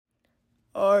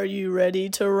Are you ready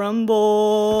to rumble?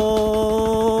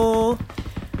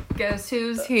 Guess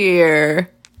who's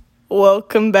here?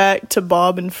 Welcome back to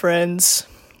Bob and Friends.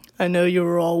 I know you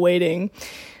were all waiting.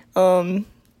 I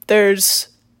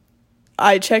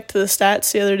checked the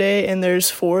stats the other day and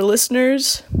there's 4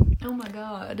 listeners. Oh my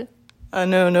god. I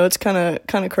know, it's kind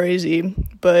of crazy,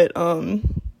 but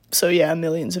so yeah,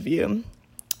 millions of you.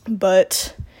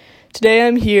 But today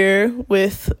I'm here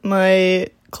with my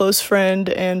close friend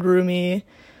and roomie,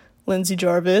 Lindsey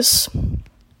Jarvis.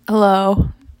 Hello.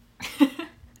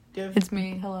 It's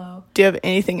me. Hello. Do you have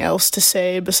anything else to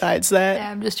say besides that? Yeah,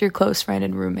 I'm just your close friend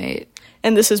and roommate.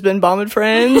 And this has been Bomb and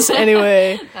Friends.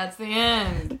 Anyway. That's the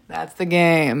end. That's the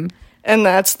game. And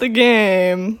that's the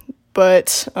game.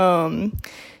 But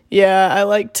yeah, I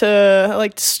like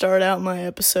to start out my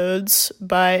episodes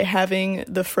by having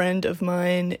the friend of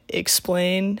mine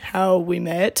explain how we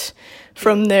met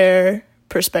from their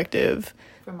perspective.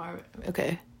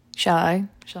 Okay. Shall I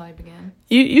begin?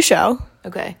 You shall.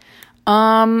 Okay.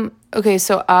 Okay,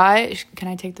 so can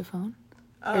I take the phone?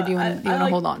 Or do you want to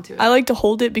hold on to it? I like to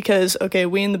hold it because, okay,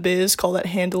 we in the biz call that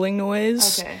handling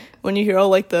noise. Okay. When you hear all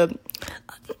like the...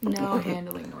 No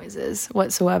handling noises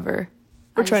whatsoever.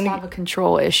 We're I trying just have a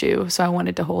control issue, so I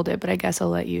wanted to hold it, but I guess I'll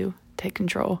let you take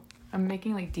control. I'm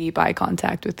making like deep eye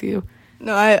contact with you.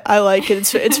 No, I like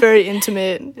it. It's very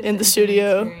intimate in the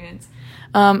studio. Experience.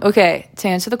 Okay, to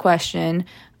answer the question,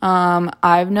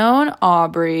 I've known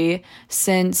Aubrey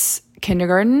since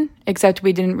kindergarten, except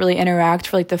we didn't really interact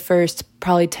for like the first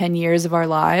probably 10 years of our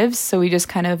lives. So we just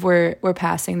kind of were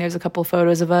passing. There's a couple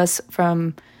photos of us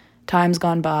from times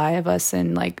gone by of us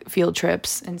in like field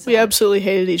trips and stuff. We absolutely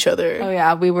hated each other. Oh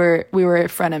yeah, we were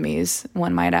frenemies,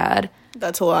 one might add.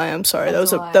 That's a lie. I'm sorry. That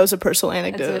was a personal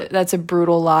anecdote. That's a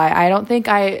brutal lie. I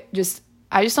just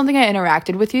don't think I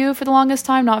interacted with you for the longest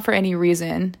time, not for any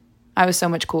reason. I was so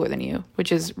much cooler than you,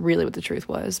 which is really what the truth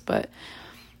was, but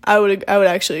I would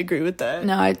actually agree with that.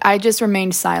 No, I just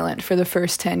remained silent for the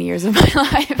first 10 years of my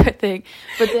life, I think.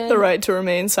 But then the right to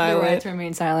remain silent. The right to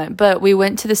remain silent. But we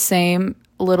went to the same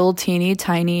little teeny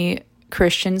tiny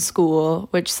Christian school,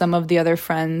 which some of the other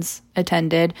friends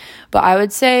attended. But I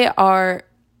would say our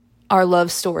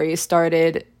love story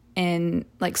started in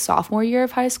like sophomore year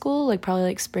of high school, like probably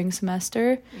like spring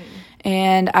semester.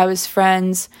 And I was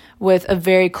friends with a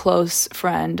very close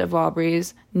friend of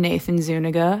Aubrey's, Nathan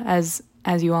Zuniga, as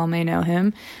you all may know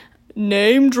him.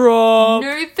 Name drop.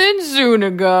 Nathan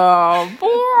Zuniga.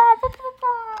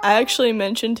 I actually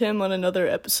mentioned him on another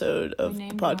episode of the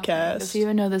podcast. Does he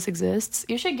even know this exists?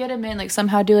 You should get him in, like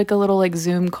somehow do like a little like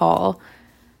Zoom call.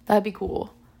 That'd be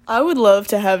cool. I would love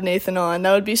to have Nathan on.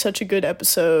 That would be such a good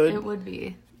episode. It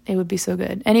would be so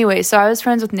good. Anyway, so I was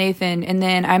friends with Nathan, and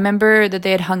then I remember that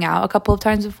they had hung out a couple of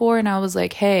times before, and I was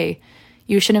like, hey,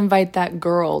 you should invite that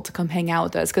girl to come hang out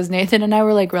with us, because Nathan and I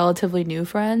were like relatively new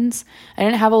friends. I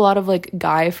didn't have a lot of like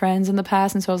guy friends in the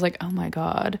past, and so I was like, oh my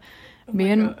god.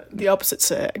 The opposite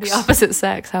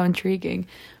sex. How intriguing.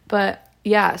 But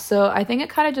yeah, so I think it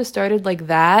kind of just started like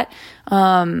that.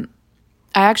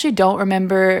 I actually don't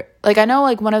remember, like I know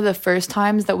like one of the first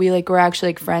times that we like were actually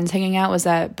like friends hanging out was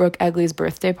at Brooke Egley's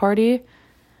birthday party.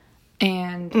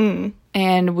 And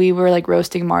we were like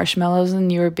roasting marshmallows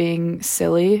and you were being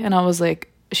silly, and I was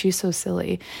like, she's so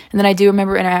silly. And then I do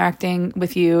remember interacting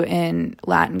with you in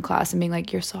Latin class and being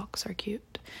like, your socks are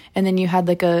cute. And then you had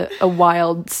like a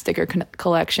wild sticker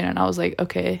collection, and I was like,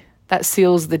 okay, that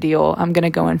seals the deal. I'm gonna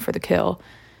go in for the kill.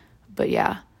 But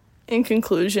yeah. In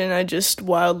conclusion, I just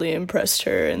wildly impressed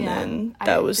her, and then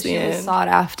that was the end. She was sought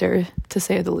after, to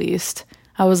say the least.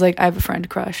 I was like, I have a friend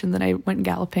crush, and then I went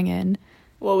galloping in.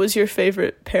 What was your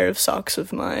favorite pair of socks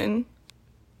of mine?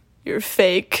 You're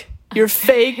fake.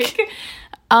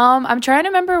 I'm trying to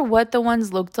remember what the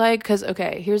ones looked like, because,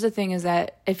 okay, here's the thing is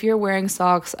that if you're wearing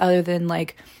socks other than,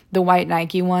 like, the white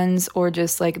Nike ones or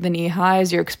just, like, the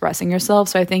knee-highs, you're expressing yourself.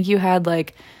 So I think you had,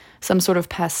 like, some sort of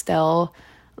pastel,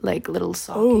 like, little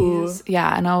sockies. Ooh.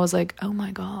 Yeah, and I was like, oh,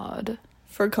 my God.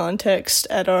 For context,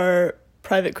 at our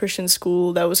private Christian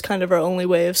school, that was kind of our only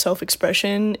way of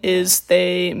self-expression, is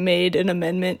they made an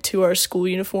amendment to our school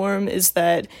uniform, is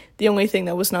that the only thing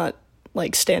that was not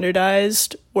like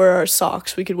standardized were our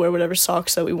socks. We could wear whatever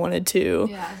socks that we wanted to.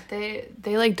 Yeah,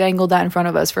 they like dangled that in front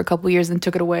of us for a couple years and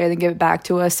took it away and then gave it back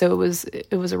to us, so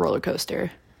it was a roller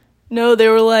coaster. No, they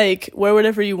were like, wear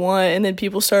whatever you want, and then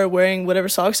people started wearing whatever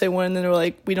socks they wanted, and then they were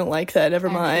like, we don't like that, never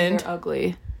mind. They're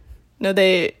ugly. No,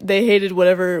 they hated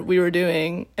whatever we were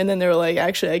doing, and then they were like,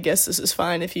 actually, I guess this is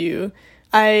fine if you...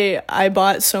 I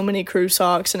bought so many crew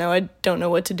socks, and now I don't know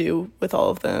what to do with all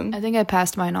of them. I think I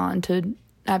passed mine on to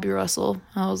Abby Russell.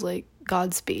 I was like,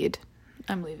 Godspeed.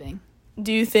 I'm leaving.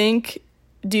 Do you think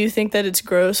Do you think that it's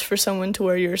gross for someone to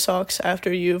wear your socks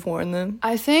after you've worn them?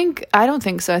 I don't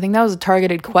think so. I think that was a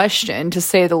targeted question, to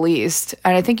say the least.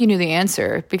 And I think you knew the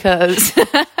answer because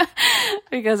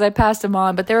because I passed them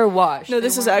on, but they were washed. No,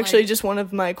 this is actually just one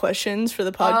of my questions for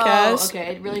the podcast. Oh,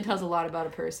 okay. It really tells a lot about a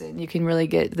person. You can really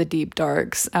get the deep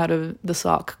darks out of the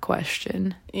sock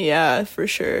question. Yeah, for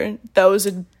sure. That was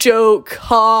a joke,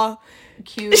 ha!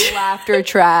 Cue laughter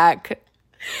track.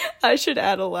 I should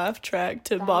add a laugh track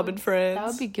to Bob and Friends. That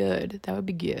would be good. That would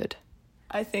be good.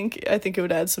 I think it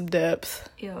would add some depth.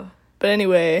 Yeah. But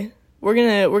anyway, we're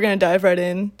gonna dive right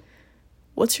in.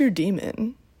 What's your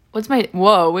demon?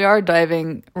 Whoa, we are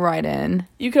diving right in.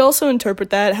 You could also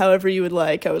interpret that however you would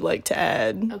like. I would like to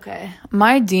add. Okay.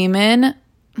 My demon,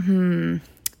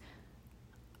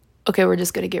 okay, we're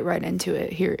just gonna get right into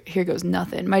it. Here goes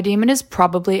nothing. My demon is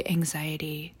probably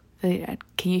anxiety. Can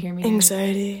you hear me?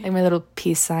 Anxiety. Like my little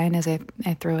peace sign as I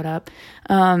throw it up.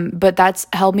 But that's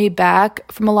held me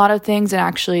back from a lot of things and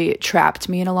actually trapped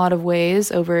me in a lot of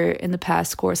ways over in the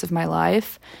past course of my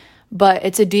life. But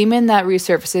it's a demon that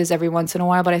resurfaces every once in a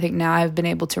while, but I think now I've been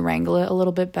able to wrangle it a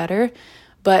little bit better.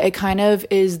 But it kind of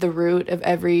is the root of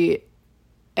every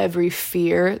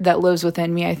fear that lives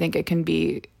within me. I think it can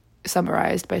be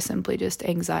summarized by simply just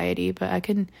anxiety. But I'm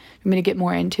going to get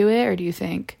more into it, or do you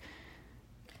think?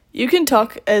 You can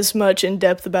talk as much in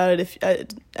depth about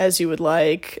it as you would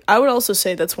like. I would also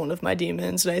say that's one of my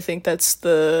demons, and I think that's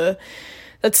the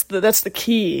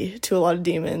key to a lot of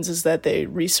demons, is that they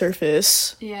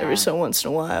resurface every so once in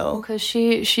a while. Because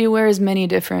she wears many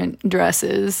different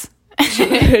dresses.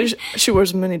 She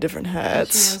wears many different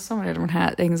hats. She has so many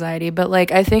different anxiety. But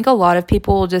like, I think a lot of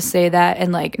people will just say that,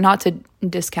 and like, not to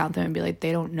discount them and be like,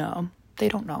 they don't know.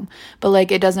 But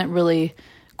like, it doesn't really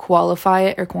qualify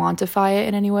it or quantify it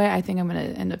in any way. I think I'm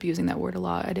going to end up using that word a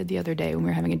lot. I did the other day when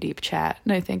we were having a deep chat,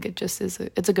 and I think it just is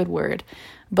it's a good word.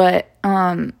 But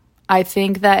I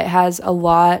think that it has a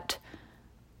lot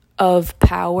of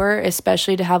power,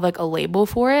 especially to have like a label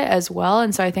for it as well.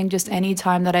 And so I think just any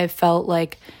time that I've felt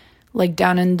like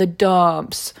down in the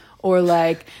dumps, or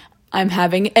like I'm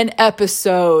having an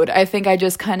episode, I think I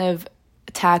just kind of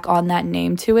tack on that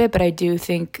name to it. But I do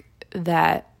think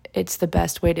that it's the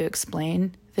best way to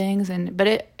explain things. But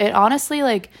it honestly,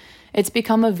 like, it's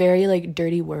become a very like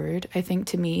dirty word, I think,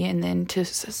 to me, and then to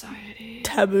society.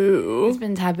 Taboo. It's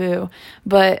been taboo.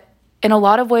 But in a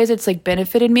lot of ways it's like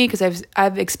benefited me, because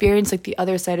I've experienced like the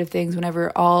other side of things,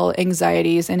 whenever all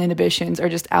anxieties and inhibitions are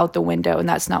just out the window, and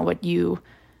that's not what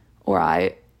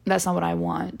that's not what I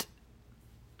want,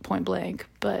 point blank.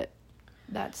 But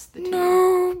that's the truth.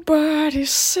 Nobody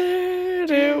said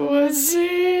it was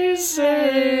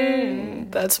easy.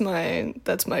 That's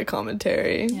my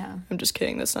commentary. Yeah. I'm just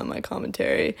kidding. That's not my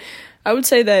commentary. I would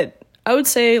say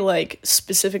like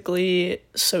specifically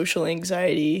social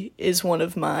anxiety is one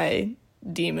of my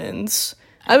demons.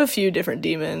 I have a few different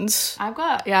demons. I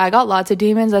got lots of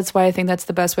demons. That's why I think that's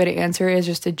the best way to answer, is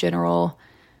just a general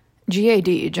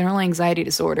GAD, general anxiety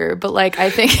disorder. But like, I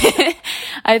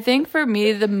think for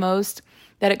me, the most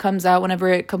that it comes out whenever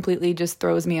it completely just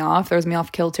throws me off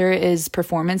kilter, is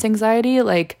performance anxiety.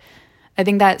 Like, I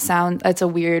think that's a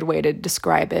weird way to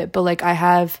describe it, but like I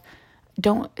had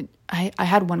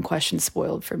one question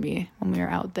spoiled for me when we were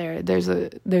out there. There's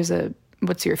a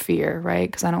what's your fear, right?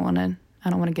 Because I don't want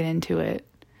to get into it.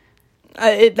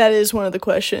 That is one of the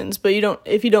questions, but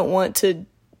if you don't want to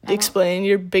explain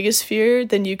your biggest fear,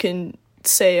 then you can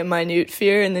say a minute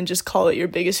fear and then just call it your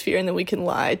biggest fear, and then we can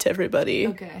lie to everybody.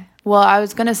 Okay. Well, I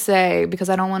was gonna say, because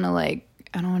I don't want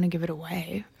to give it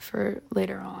away for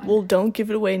later on. Well, don't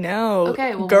give it away now.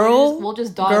 Okay, well, girl, we'll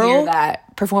just dog ear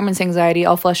that performance anxiety.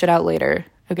 I'll flesh it out later.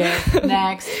 Okay.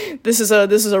 Next. This is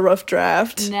a rough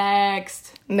draft.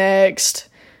 Next.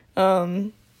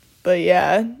 But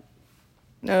yeah,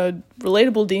 no,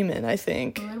 relatable demon, I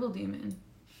think. Relatable demon.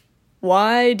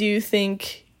 Why do you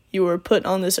think you were put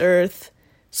on this earth?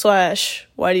 /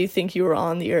 why do you think you were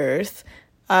on the earth?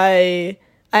 I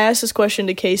asked this question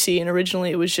to Casey, and originally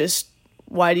it was just,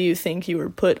 why do you think you were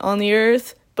put on the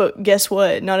earth? But guess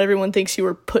what? Not everyone thinks you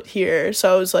were put here.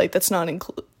 So I was like, that's not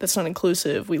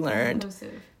inclusive. We learned.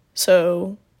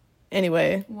 So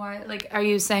anyway, why? Like, are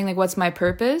you saying like, what's my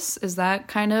purpose? Is that's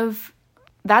kind of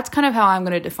how I'm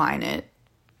going to define it.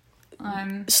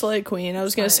 Slay Queen. I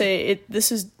was going to say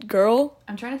this is girl.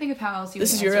 I'm trying to think of how else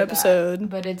this is your episode. That,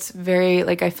 but it's very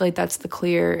like, I feel like that's the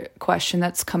clear question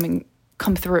that's come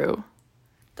through.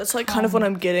 That's like kind of what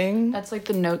I'm getting. That's like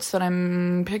the notes that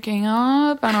I'm picking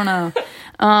up. I don't know.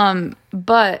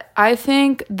 But I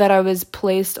think that I was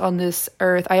placed on this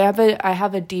earth. I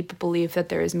have a deep belief that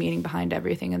there is meaning behind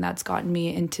everything, and that's gotten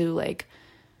me into like,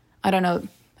 I don't know,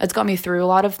 That's got me through a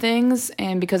lot of things.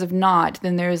 And because if not,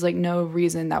 then there's like no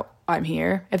reason that I'm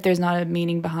here. If there's not a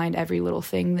meaning behind every little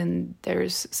thing, then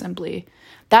there's simply,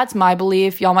 that's my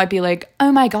belief. Y'all might be like,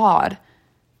 oh my God,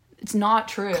 it's not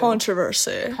true.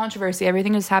 Controversy.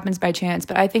 Everything just happens by chance.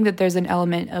 But I think that there's an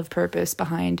element of purpose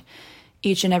behind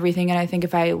each and everything. And I think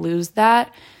if I lose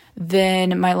that,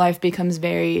 then my life becomes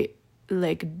very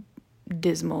like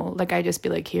dismal. Like I just be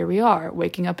like, here we are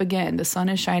waking up again, the sun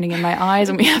is shining in my eyes,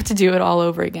 and we have to do it all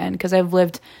over again, because I've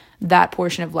lived that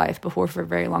portion of life before for a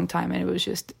very long time, and it was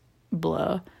just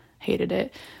blah. Hated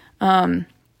it.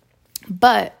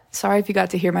 But sorry if you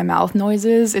got to hear my mouth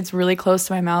noises. It's really close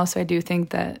to my mouth, so I do think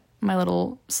that my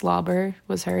little slobber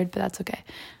was heard, but that's okay.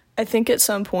 I think at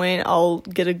some point I'll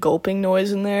get a gulping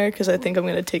noise in there, because I think I'm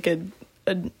gonna take a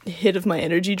hit of my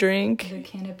energy drink. The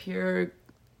can of pure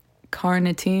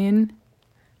carnitine.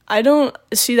 I don't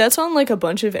see, that's on like a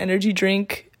bunch of energy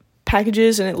drink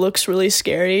packages, and it looks really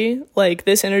scary. Like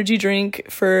this energy drink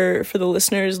for the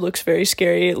listeners looks very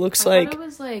scary. It looks I like thought it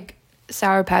was like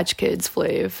Sour Patch Kids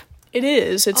flav. It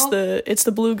is. It's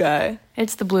the blue guy.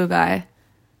 It's the blue guy.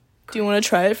 Do you want to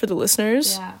try it for the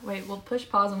listeners? Yeah. Wait, we'll push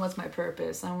pause on what's my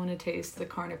purpose. I want to taste the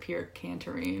Carnapure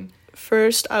Cantarine.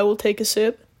 First, I will take a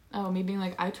sip. Oh, me being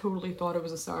like, I totally thought it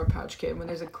was a Sour Patch Kid when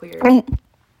there's a clear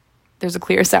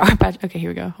Sour Patch. Okay, here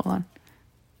we go. Hold on.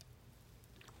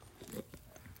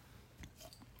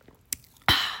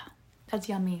 That's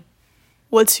yummy.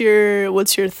 What's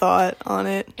your thought on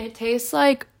it? It tastes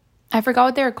like, I forgot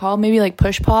what they were called. Maybe like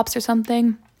Push Pops or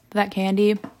something. That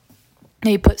candy.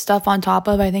 They put stuff on top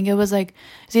of. I think it was like,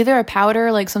 it's either a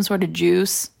powder, like some sort of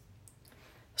juice.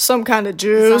 Some kind of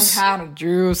juice.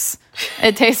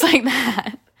 It tastes like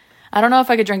that. I don't know if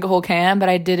I could drink a whole can, but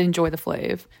I did enjoy the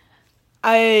flav.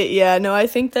 I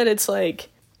think that it's like,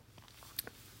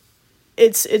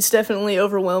 it's definitely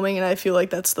overwhelming, and I feel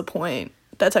like that's the point.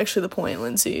 That's actually the point,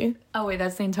 Lindsay. Oh wait,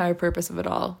 that's the entire purpose of it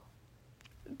all.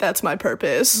 That's my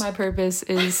purpose. My purpose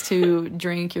is to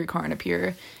drink your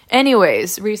Carnapure.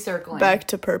 Anyways, recircling. Back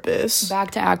to purpose.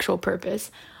 Back to actual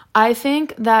purpose. I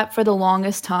think that for the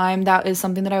longest time, that is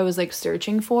something that I was like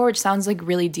searching for, which sounds like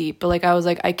really deep, but like I was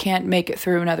like, I can't make it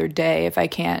through another day if I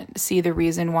can't see the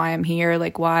reason why I'm here.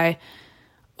 Like why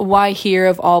here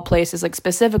of all places, like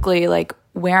specifically like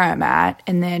where I'm at,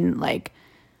 and then like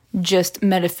just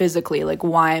metaphysically, like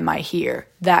why am I here?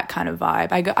 That kind of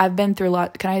vibe. I've been through a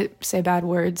lot. Can I say bad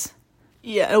words?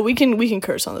 Yeah, we can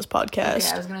curse on this podcast.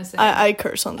 Okay, I was gonna say I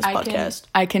curse on this podcast.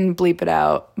 I can bleep it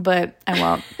out, but I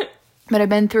won't. But I've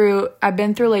been through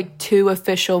like 2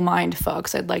 official mind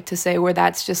fucks, I'd like to say, where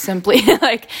that's just simply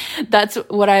like, that's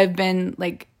what I've been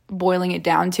like boiling it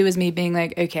down to, is me being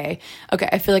like, okay,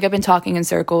 I feel like I've been talking in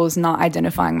circles, not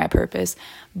identifying my purpose.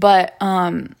 But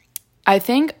I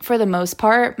think for the most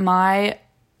part, my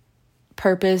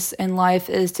purpose in life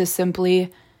is to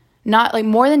simply not like,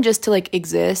 more than just to like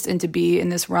exist and to be in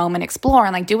this realm and explore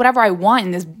and like do whatever I want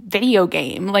in this video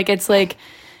game. Like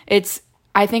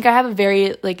I think I have a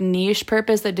very like niche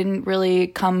purpose that didn't really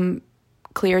come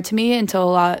clear to me until a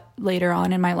lot later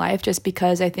on in my life, just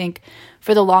because I think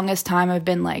for the longest time I've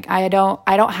been like, I don't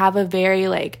have a very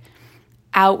like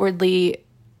outwardly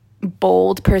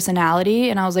bold personality,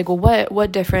 and I was like, well,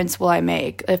 what difference will I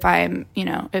make if I'm, you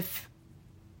know, if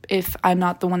I'm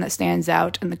not the one that stands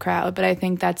out in the crowd? But I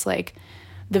think that's like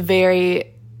the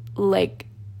very like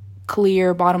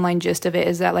clear bottom line gist of it,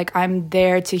 is that like I'm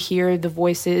there to hear the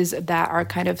voices that are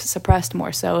kind of suppressed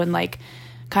more so, and like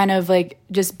kind of like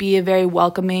just be a very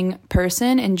welcoming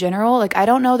person in general. Like I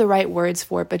don't know the right words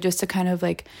for it, but just to kind of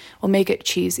like, we'll make it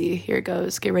cheesy. Here it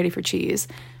goes. Get ready for cheese.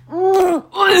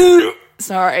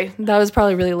 Sorry, that was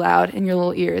probably really loud in your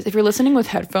little ears. If you're listening with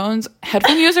headphone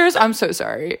users, I'm so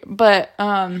sorry. But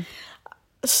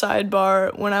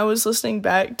sidebar, when I was listening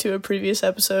back to a previous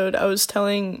episode, I was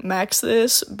telling Max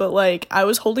this, but like I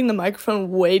was holding the microphone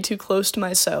way too close to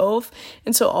myself,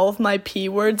 and so all of my P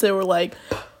words, they were like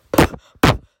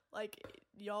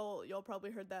y'all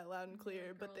probably heard that loud and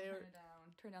clear, but they were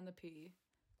turn down the P.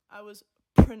 I was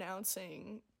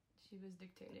pronouncing. She was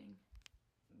dictating.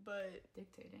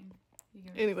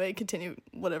 Anyway, continue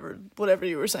whatever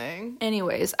you were saying.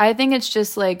 Anyways, I think it's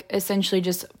just like essentially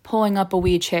just pulling up a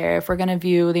wee chair. If we're going to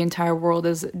view the entire world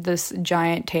as this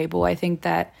giant table, I think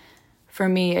that for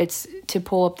me it's to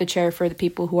pull up the chair for the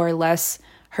people who are less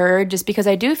heard, just because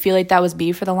I do feel like that was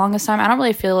me for the longest time. I don't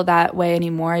really feel that way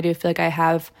anymore. I do feel like I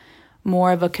have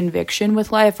more of a conviction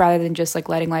with life rather than just like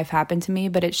letting life happen to me,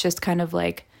 but it's just kind of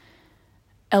like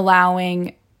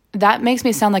allowing. That makes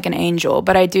me sound like an angel,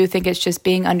 but I do think it's just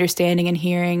being understanding and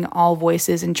hearing all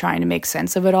voices and trying to make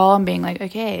sense of it all and being like,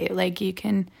 okay, like you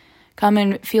can come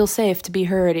and feel safe to be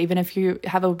heard, even if you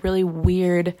have a really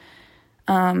weird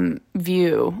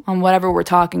view on whatever we're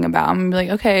talking about. I'm gonna be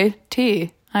like, okay,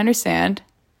 T, I understand.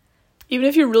 Even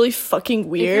if you're really fucking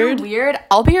weird. If you're weird,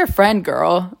 I'll be your friend,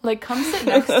 girl. Like, come sit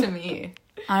next to me.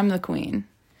 I'm the queen.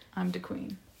 I'm the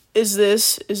queen. Is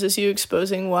this you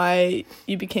exposing why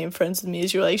you became friends with me?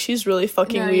 Is you're like, she's really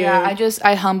fucking weird. Yeah,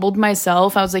 I humbled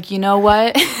myself. I was like, you know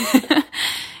what?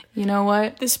 You know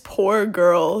what? This poor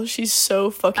girl, she's so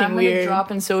fucking weird. I'm gonna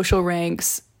drop in social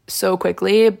ranks so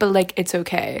quickly, but like, it's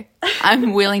okay.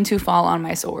 I'm willing to fall on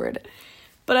my sword.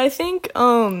 But I think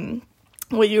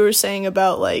what you were saying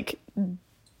about like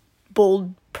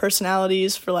bold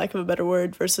personalities, for lack of a better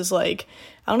word, versus like,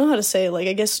 I don't know how to say it, like,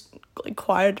 I guess like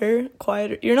quieter.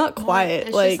 You're not quiet.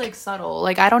 It's like, just like subtle.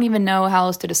 Like, I don't even know how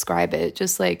else to describe it.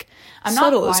 Just like, I'm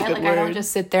subtle not is a quiet. good Like, word. I don't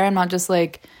just sit there. I'm not just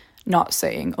like not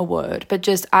saying a word, but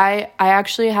just I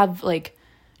actually have like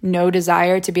no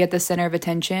desire to be at the center of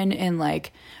attention. And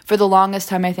like, for the longest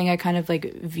time, I think I kind of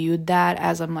like viewed that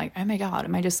as, I'm like, oh my God,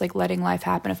 am I just like letting life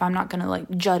happen if I'm not gonna like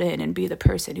jut in and be the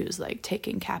person who's like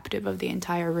taking captive of the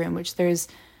entire room, which there's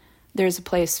a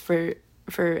place for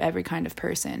every kind of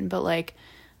person. But like,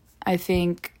 I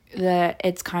think that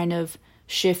it's kind of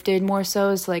shifted more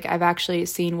so. It's like, I've actually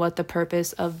seen what the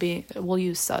purpose of being, we'll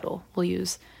use subtle, we'll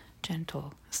use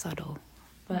gentle, subtle,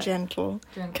 but gentle.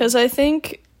 Because I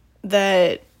think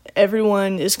that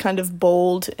everyone is kind of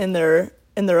bold in their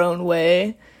own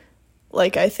way.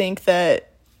 Like, I think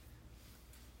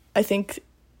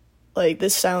like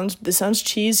this sounds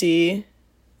cheesy,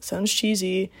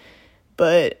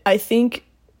 but I think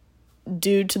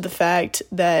due to the fact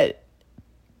that,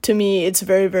 to me, it's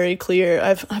very, very clear.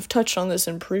 I've touched on this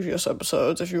in previous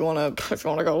episodes if you wanna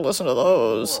go listen to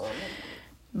those.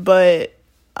 But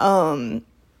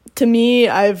to me,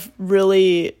 I've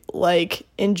really like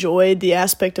enjoyed the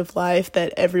aspect of life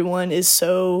that everyone is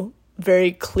so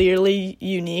very clearly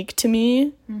unique to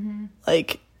me. Mm-hmm.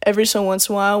 Like, every so once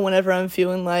in a while, whenever I'm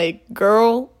feeling like,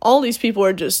 girl, all these people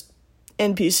are just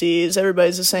NPCs,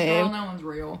 everybody's the same. Girl, no one's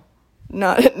real.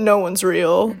 No one's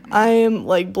real. Mm-hmm. I am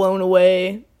like blown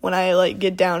away when I like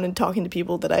get down and talking to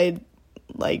people that I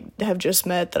like have just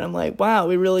met, that I'm like, wow,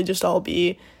 we really just all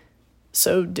be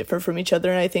so different from each other.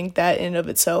 And I think that in and of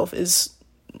itself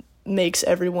makes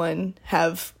everyone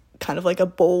have kind of like a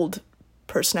bold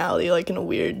personality, like in a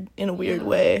weird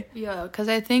way. Yeah, because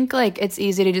I think like it's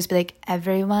easy to just be like,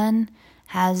 everyone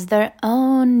has their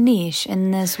own niche in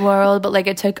this world, but like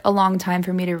it took a long time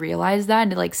for me to realize that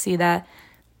and to like see that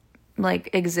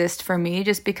like exist for me,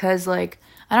 just because like,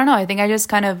 I don't know, I think I just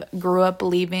kind of grew up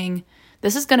believing,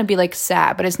 this is going to be like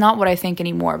sad, but it's not what I think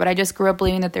anymore, but I just grew up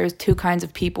believing that there's two kinds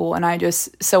of people, and I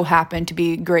just so happen to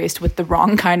be graced with the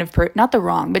wrong kind of not the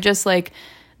wrong, but just like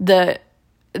the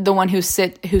one who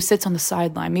sits on the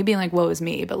sideline, me being like, woe is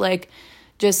me, but like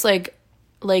just like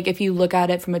if you look at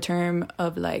it from a term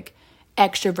of like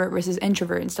extrovert versus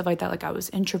introvert and stuff like that, like I was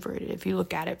introverted. If you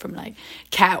look at it from like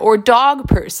cat or dog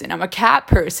person, I'm a cat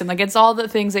person. Like, it's all the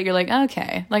things that you're like,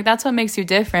 okay, like that's what makes you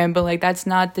different, but like that's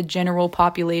not the general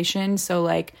population. So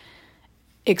like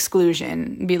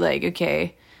exclusion, be like,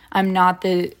 okay, I'm not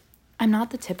the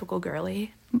typical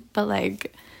girly, but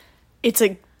like it's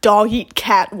a dog eat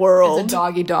cat world. It's a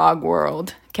doggy dog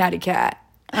world, catty cat.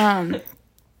 But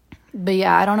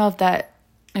yeah, I don't know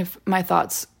if my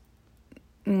thoughts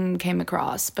came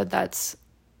across, but that's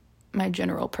my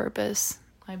general purpose,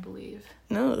 I believe.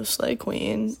 No, slay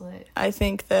queen. Slay. I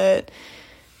think that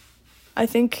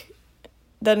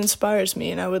inspires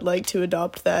me, and I would like to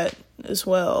adopt that as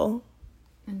well.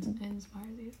 It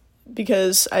inspires you?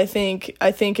 Because I think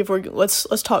if we're let's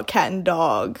talk cat and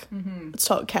dog. Mm-hmm. Let's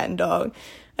talk cat and dog.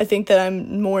 I think that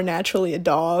I'm more naturally a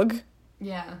dog.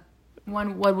 Yeah.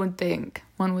 One would think.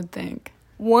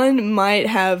 One might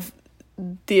have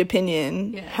the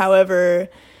opinion. Yes. However,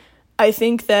 I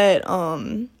think that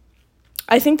one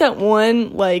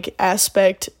like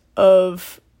aspect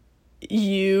of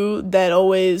you that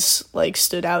always like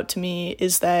stood out to me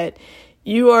is that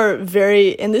you are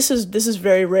very, and this is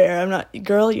very rare. I'm not,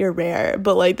 girl, you're rare,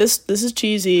 but like this is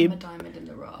cheesy. I'm a diamond in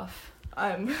the rough.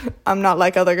 I'm not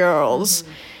like other girls.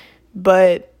 Mm-hmm.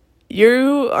 But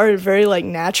you are very like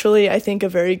naturally, I think, a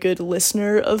very good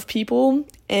listener of people.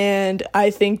 And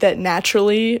I think that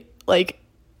naturally, like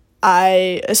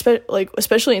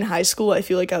especially in high school, I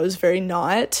feel like I was very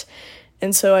not.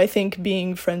 And so I think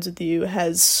being friends with you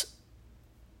has,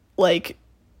 like,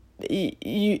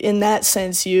 you in that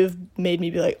sense, you've made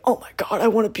me be like, oh my God, I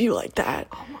want to be like that.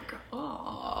 Oh my God.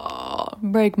 Oh,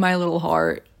 break my little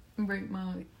heart. Break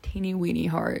my teeny weeny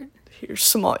heart. You're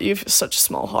small. You have such a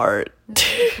small heart. It's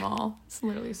so small. It's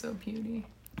literally so puny.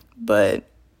 But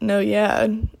No, yeah.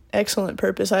 Excellent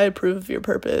purpose. I approve of your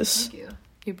purpose. Thank you.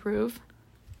 You approve?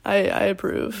 I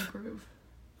approve.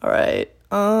 All right.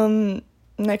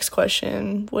 Next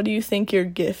question. What do you think your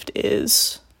gift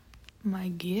is? My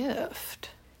gift?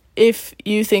 If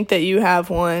you think that you have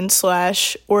one /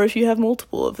 or if you have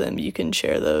multiple of them, you can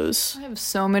share those. I have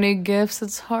so many gifts.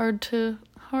 It's hard to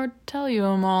tell you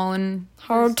them all, and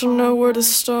hard to know where to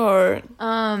start.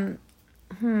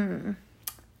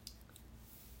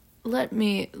 Let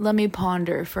me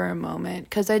ponder for a moment,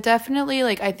 because I definitely,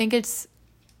 like, I think it's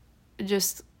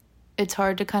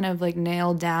hard to kind of like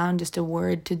nail down just a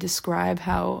word to describe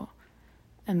how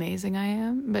amazing I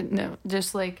am, but no,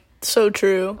 just like so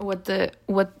true what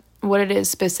it is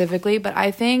specifically. But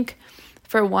I think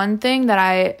for one thing that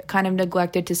I kind of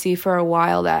neglected to see for a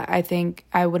while, that I think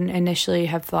I wouldn't initially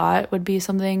have thought would be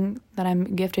something that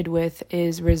I'm gifted with,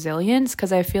 is resilience,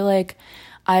 because I feel like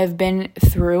I've been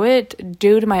through it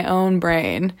due to my own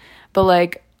brain, but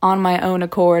like on my own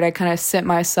accord, I kind of set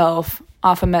myself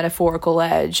off a metaphorical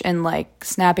edge, and like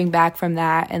snapping back from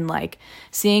that and like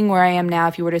seeing where I am now.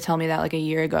 If you were to tell me that like a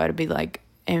year ago, I'd be like,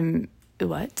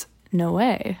 what? No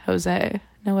way, Jose.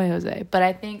 No way, Jose. But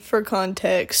I think, for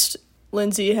context,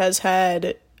 Lindsey has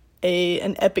had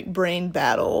an epic brain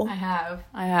battle. I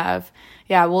have.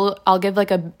 Yeah, well, I'll give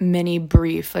like a mini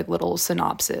brief, like little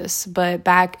synopsis. But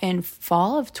back in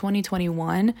fall of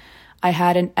 2021, I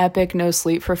had an epic no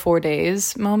sleep for 4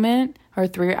 days moment, or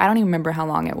 3. I don't even remember how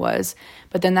long it was.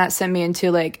 But then that sent me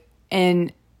into like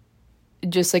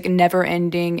just like a never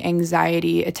ending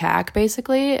anxiety attack,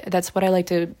 basically. That's what I like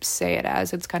to say it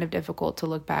as. It's kind of difficult to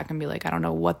look back and be like, I don't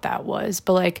know what that was.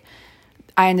 But like,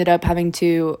 I ended up having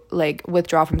to like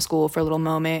withdraw from school for a little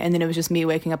moment, and then it was just me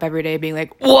waking up every day being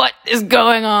like, what is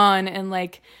going on? And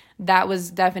like that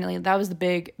was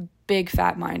the big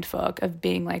fat mind fuck of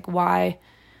being like, why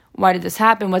did this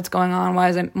happen? What's going on?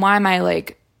 Why am I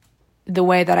like the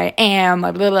way that I am?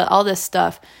 Like, blah, blah, all this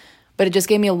stuff. But it just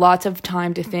gave me lots of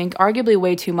time to think, arguably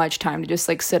way too much time to just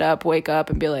like sit up, wake up,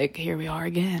 and be like, here we are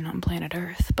again on planet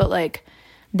Earth. But like,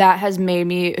 that has made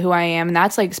me who I am. And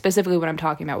that's like specifically what I'm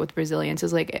talking about with resilience,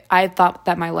 is like, I thought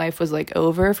that my life was like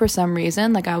over for some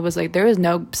reason. Like I was like, there is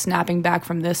no snapping back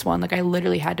from this one. Like I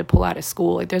literally had to pull out of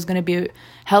school. Like there's going to be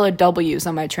hella W's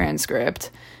on my transcript.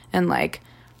 And like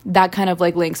that kind of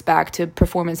like links back to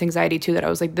performance anxiety too, that I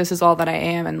was like, this is all that I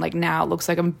am. And like now it looks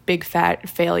like I'm a big fat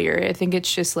failure. I think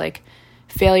it's just like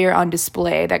failure on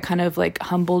display that kind of like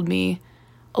humbled me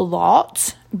a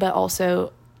lot, but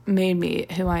also made me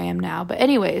who I am now. But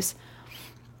anyway,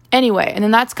 and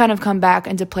then that's kind of come back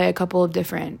into play a couple of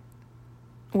different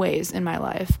ways in my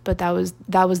life. But that was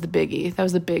the biggie. That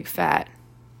was the big fat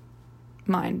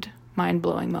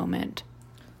mind-blowing moment.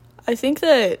 I think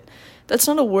that's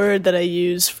not a word that I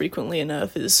use frequently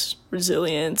enough, is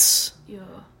resilience. Yeah.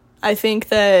 I think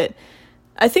that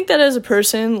as a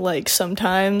person, like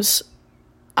sometimes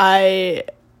I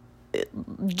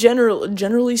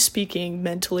generally speaking,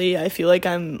 mentally, I feel like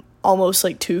I'm almost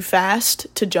like too fast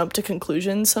to jump to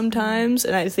conclusions sometimes.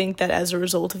 And I think that as a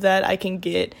result of that, I can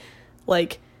get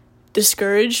like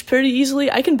discouraged pretty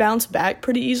easily. I can bounce back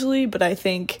pretty easily, but I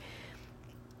think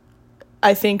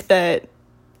that,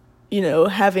 you know,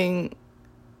 having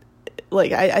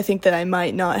like, I think that I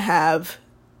might not have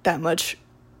that much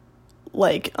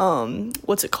like,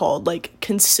 what's it called? Like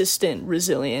consistent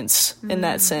resilience in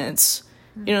that sense.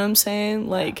 You know what I'm saying?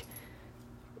 Like,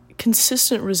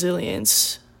 consistent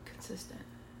resilience. Consistent.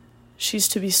 She's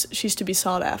to be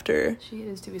sought after. She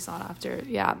is to be sought after.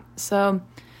 Yeah. So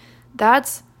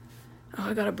that's. Oh,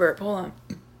 I got a burp. Hold on.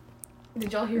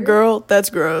 Did y'all hear? Girl, that's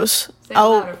gross. Say it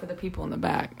louder for the people in the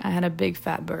back. I had a big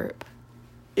fat burp.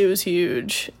 It was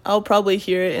huge. I'll probably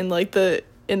hear it in like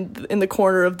in the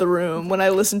corner of the room when I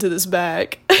listen to this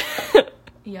back.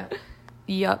 Yep.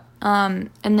 And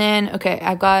then, okay,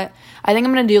 I think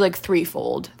I'm going to do like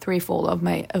threefold of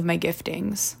my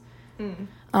giftings.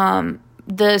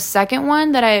 The second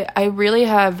one that I really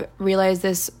have realized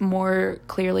this more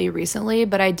clearly recently,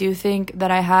 but I do think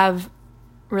that I have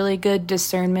really good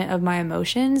discernment of my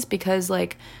emotions, because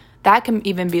like that can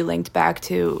even be linked back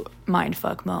to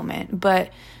mindfuck moment.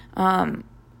 But,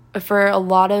 for a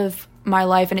lot of my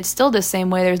life, and it's still the same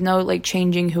way, there's no like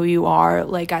changing who you are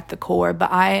like at the core,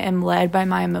 but I am led by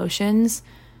my emotions,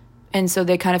 and so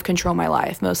they kind of control my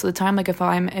life most of the time. Like if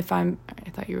I'm I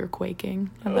thought you were quaking.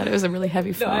 I thought it was a really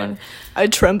heavy phone. No, I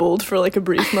trembled for like a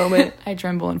brief moment. I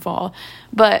tremble and fall.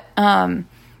 But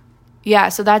yeah,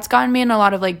 so that's gotten me in a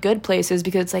lot of like good places,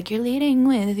 because it's like you're leading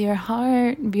with your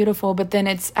heart, beautiful. But then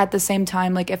it's at the same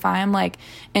time, like if I am like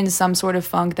in some sort of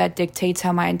funk, that dictates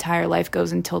how my entire life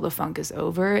goes until the funk is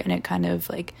over, and it kind of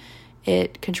like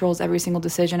it controls every single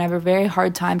decision. I have a very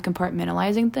hard time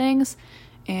compartmentalizing things,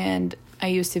 and I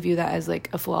used to view that as like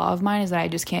a flaw of mine, is that I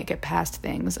just can't get past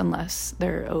things unless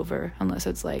they're over, unless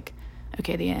it's like,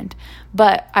 okay, the end.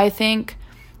 But I think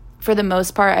for the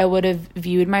most part, I would have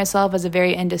viewed myself as a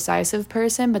very indecisive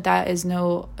person, but that's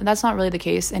not really the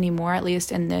case anymore, at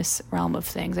least in this realm of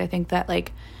things. I think that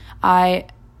like I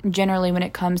generally, when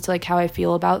it comes to like how I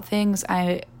feel about things,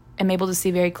 I am able to see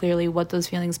very clearly what those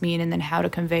feelings mean and then how to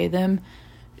convey them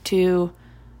to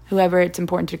whoever it's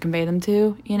important to convey them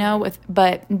to, you know.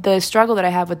 But the struggle that I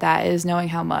have with that is knowing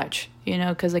how much, you know,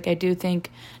 because like I do think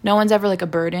no one's ever like a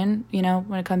burden, you know,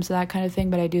 when it comes to that kind of thing.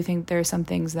 But I do think there are some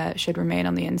things that should remain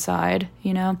on the inside,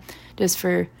 you know, just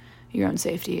for your own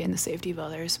safety and the safety of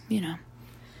others, you know.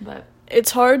 But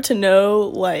it's hard to know,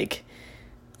 like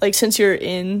since you're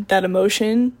in that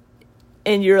emotion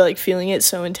and you're like feeling it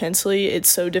so intensely, it's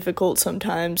so difficult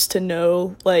sometimes to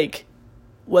know like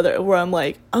where I'm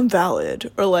like, I'm valid,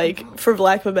 or like, for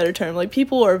lack of a better term, like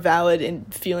people are valid in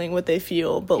feeling what they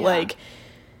feel, but like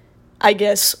I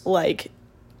guess like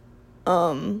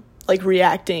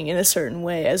reacting in a certain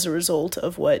way as a result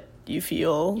of what you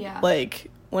feel.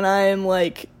 Like when I'm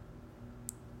like,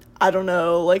 I don't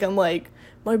know, like I'm like,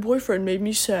 my boyfriend made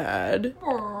me sad.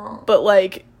 Aww. But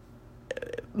like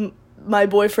my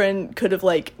boyfriend could have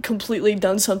like completely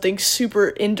done something super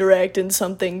indirect and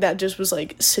something that just was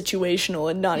like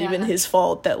situational and not even his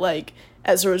fault, that like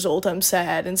as a result I'm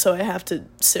sad, and so I have to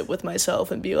sit with myself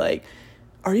and be like,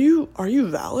 are you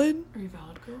valid? Are you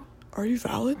valid, girl? Are you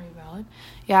valid?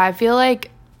 Yeah, I feel like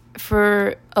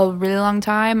for a really long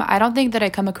time I don't think that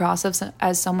I come across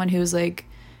as someone who's like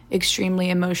extremely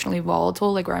emotionally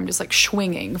volatile, like where I'm just like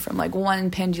swinging from like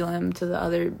one pendulum to the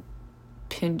other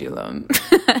pendulum.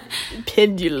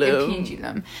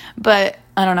 But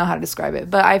I don't know how to describe it.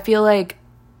 But I feel like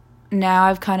now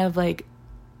I've kind of like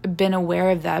been aware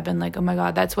of that, been like, oh my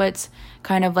god, that's what's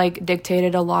kind of like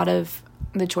dictated a lot of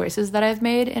the choices that I've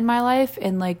made in my life.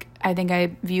 And like I think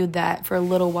I viewed that for a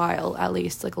little while, at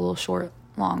least like a little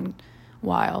long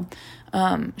while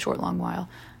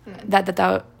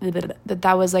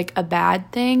that was like a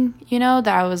bad thing, you know,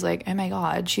 that I was like, oh my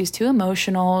god, she's too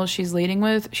emotional, she's leading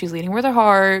with her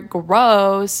heart,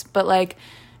 gross. But like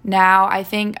now I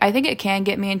think it can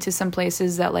get me into some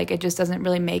places that like it just doesn't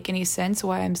really make any sense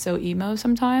why I'm so emo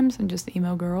sometimes. I'm just the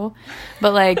emo girl.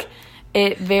 But like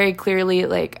it very clearly,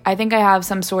 like I think I have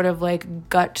some sort of like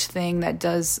gut thing that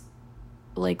does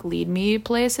like lead me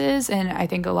places, and I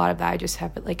think a lot of that I just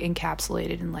have it like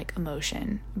encapsulated in like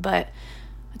emotion. But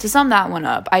to sum that one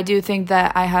up, I do think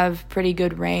that I have pretty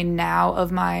good reign now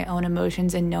of my own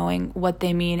emotions and knowing what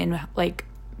they mean, and like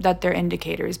that they're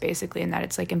indicators basically, and that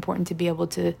it's like important to be able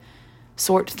to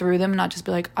sort through them, not just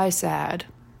be like, I sad,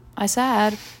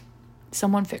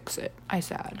 someone fix it, I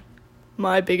sad.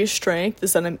 My biggest strength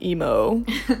is that I'm emo.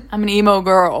 I'm an emo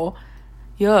girl.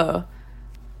 Yeah.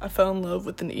 I fell in love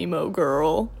with an emo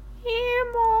girl.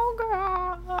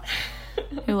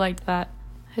 Who liked that?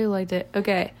 Who liked it?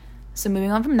 Okay. So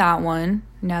moving on from that one,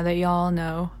 now that y'all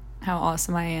know how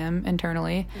awesome I am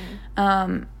internally,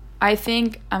 I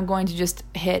think I'm going to just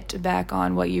hit back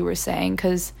on what you were saying,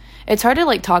 because it's hard to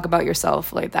like talk about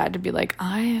yourself like that, to be like,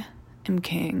 I am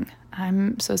king,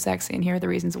 I'm so sexy, and here are the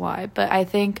reasons why. But I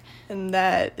think, and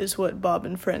that is what Bob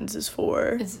and Friends is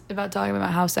for. It's about talking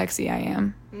about how sexy I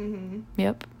am.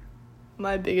 Yep.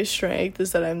 My biggest strength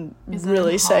is that I'm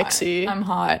really sexy. I'm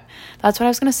hot. That's what I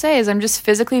was going to say, is I'm just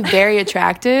physically very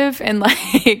attractive, and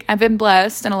like I've been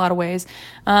blessed in a lot of ways.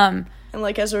 And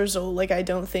like as a result, like I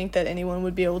don't think that anyone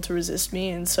would be able to resist me,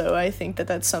 and so I think that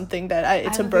that's something that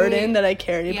it's a burden that I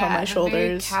carry upon my shoulders.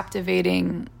 Very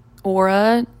captivating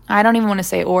aura. I don't even want to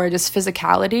say aura, just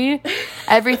physicality.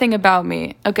 Everything about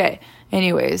me. Okay.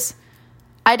 Anyways,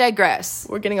 I digress.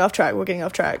 We're getting off track.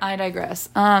 I digress.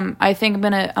 I think I'm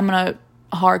gonna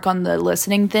hark on the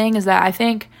listening thing, is that I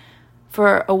think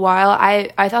for a while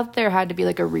I thought there had to be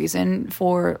like a reason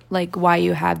for like why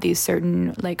you have these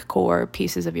certain like core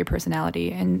pieces of your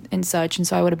personality and such. And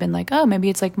so I would have been like, oh, maybe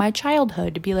it's like my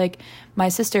childhood, to be like, my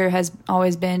sister has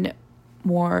always been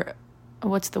more,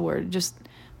 what's the word? Just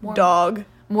more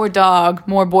dog,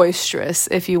 more boisterous,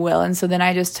 if you will. And so then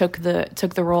I just took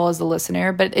the role as the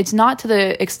listener. But it's not to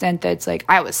the extent that it's like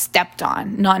I was stepped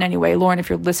on. Not in any way. Lauren, if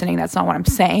you're listening, that's not what I'm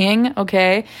saying,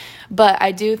 okay? But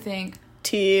I do think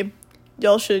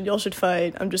y'all should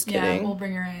fight. I'm just kidding. Yeah, we'll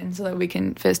bring her in so that we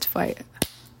can fist fight.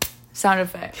 Sound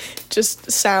effect.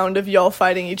 Just sound of y'all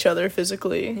fighting each other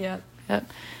physically.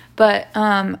 Yep. But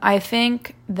I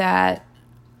think that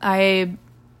I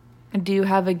do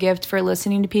have a gift for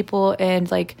listening to people,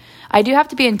 and like I do have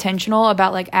to be intentional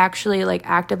about like actually like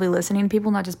actively listening to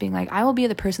people, not just being like I will be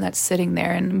the person that's sitting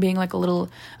there and being like a little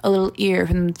ear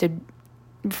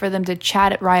for them to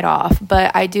chat it right off.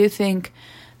 But I do think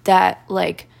that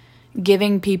like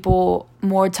giving people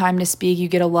more time to speak, you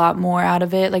get a lot more out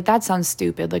of it. Like that sounds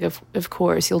stupid. Like of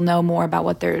course you'll know more about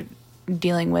what they're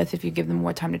dealing with if you give them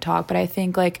more time to talk. But I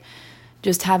think like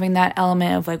just having that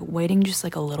element of like waiting just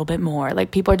like a little bit more.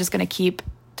 Like people are just going to keep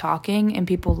talking, and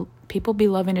people be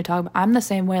loving to talk. I'm the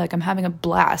same way. Like I'm having a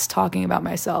blast talking about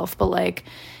myself, but like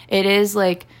it is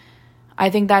like I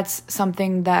think that's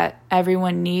something that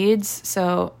everyone needs.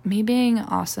 So me being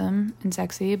awesome and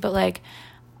sexy, but like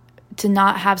to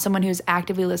not have someone who's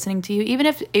actively listening to you, even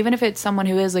if it's someone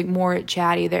who is like more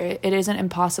chatty, there it isn't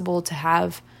impossible to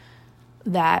have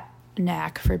that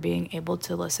knack for being able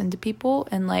to listen to people,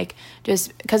 and like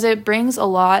just because it brings a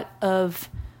lot of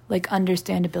like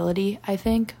understandability, I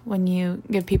think, when you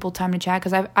give people time to chat.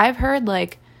 Because I've heard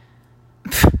like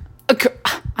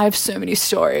I have so many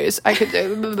stories I could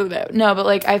do. No, but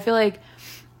like I feel like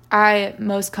I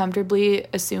most comfortably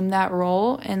assume that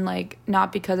role, and like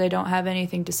not because I don't have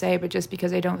anything to say, but just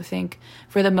because I don't think,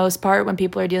 for the most part, when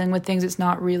people are dealing with things, it's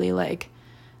not really like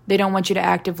they don't want you to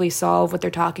actively solve what they're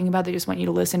talking about. They just want you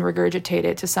to listen, regurgitate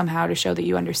it to somehow to show that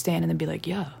you understand, and then be like,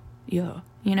 yeah, you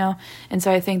know? And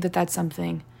so I think that that's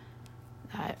something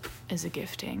that is a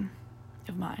gifting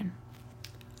of mine.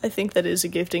 I think that is a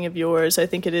gifting of yours. I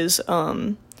think it is,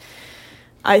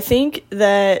 I think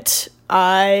that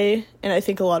I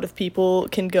think a lot of people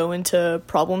can go into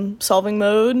problem-solving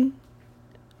mode,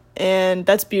 and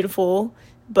that's beautiful,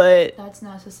 but that's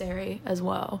necessary as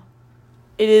well.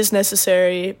 It is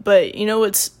necessary, but you know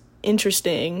what's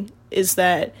interesting is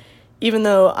that even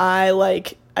though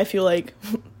I feel like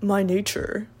by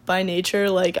nature,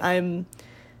 like I'm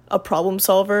a problem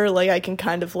solver, like I can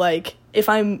kind of like, if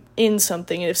I'm in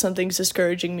something and if something's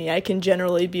discouraging me, I can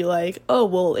generally be like, oh,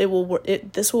 well,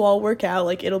 this will all work out,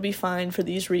 like it'll be fine for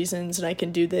these reasons, and I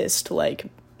can do this to like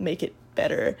make it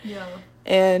better. Yeah.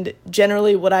 And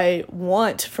generally what I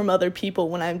want from other people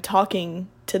when I'm talking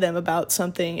to them about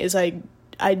something is I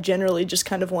generally just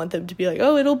kind of want them to be like,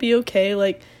 oh, it'll be okay,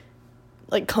 like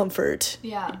comfort.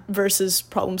 Yeah. Versus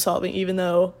problem solving, even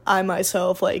though I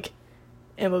myself like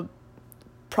am a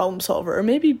problem solver. Or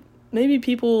maybe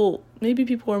people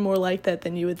are more like that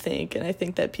than you would think, and I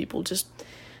think that people just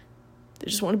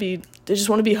want to be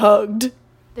hugged.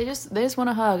 They just want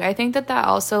to hug. I think that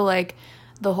also like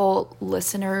the whole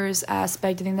listeners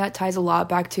aspect, I think that ties a lot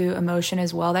back to emotion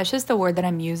as well. That's just the word that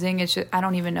I'm using. It's just, I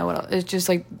don't even know what else. It's just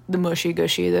like the mushy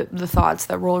gushy, the thoughts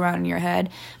that roll around in your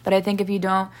head. But I think if you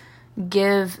don't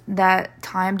give that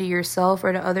time to yourself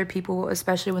or to other people,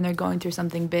 especially when they're going through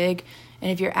something big, and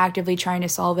if you're actively trying to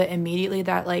solve it immediately,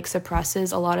 that like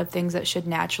suppresses a lot of things that should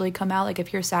naturally come out. Like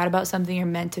if you're sad about something, you're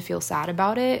meant to feel sad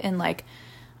about it. And like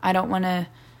I don't want to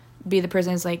be the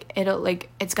person who's like,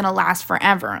 it's gonna last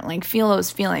forever, like feel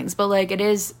those feelings. But like it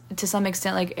is to some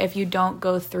extent, like if you don't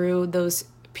go through those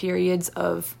periods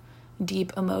of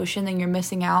deep emotion, then you're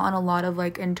missing out on a lot of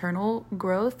like internal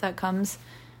growth that comes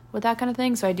with that kind of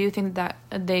thing. So I do think that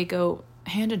they go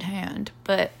hand in hand,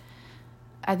 but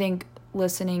I think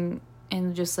listening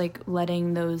and just like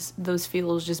letting those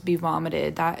feels just be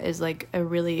vomited, that is like a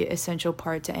really essential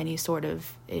part to any sort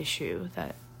of issue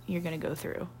that you're gonna go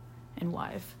through in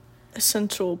life.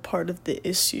 Essential part of the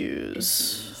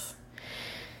issues.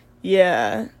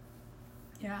 Yeah.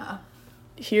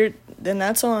 Here, then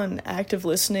that's on active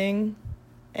listening,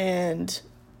 and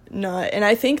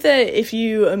I think that if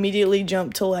you immediately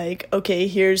jump to like, okay,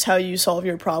 here's how you solve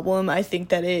your problem, I think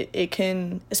that it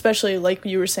can, especially like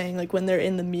you were saying, like when they're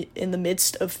in the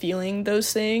midst of feeling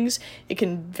those things, it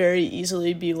can very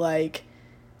easily be like,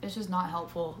 it's just not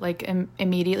helpful like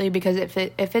immediately, because if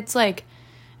it's like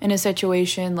in a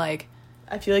situation, like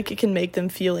I feel like it can make them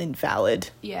feel invalid.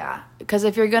 Yeah, because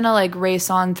if you're gonna like race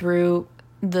on through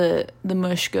the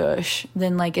mush gush,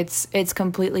 then like it's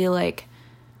completely like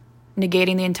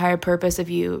negating the entire purpose of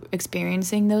you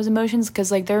experiencing those emotions,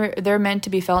 because like they're meant to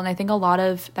be felt. And I think a lot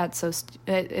of that's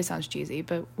it sounds cheesy,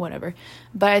 but whatever.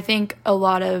 But I think a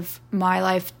lot of my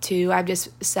life too, I've just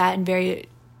sat in very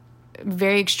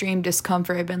very extreme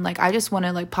discomfort. I've been like, I just want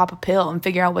to like pop a pill and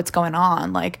figure out what's going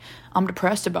on. Like I'm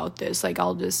depressed about this. Like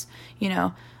I'll just,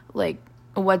 like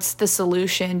what's the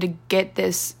solution to get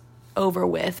this over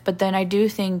with? But then I do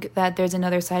think that there's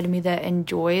another side of me that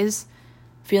enjoys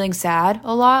feeling sad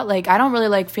a lot. Like I don't really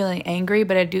like feeling angry,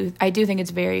 but I do think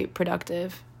it's very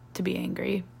productive to be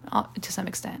angry to some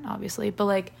extent, obviously. But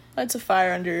like Lights a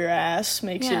fire under your ass,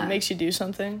 makes Yeah. you do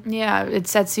something. Yeah, it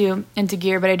sets you into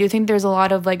gear, but I do think there's a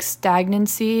lot of like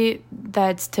stagnancy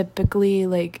that's typically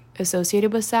like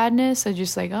associated with sadness. So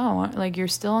just like, oh, like you're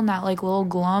still in that like little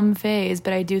glum phase,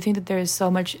 but I do think that there is so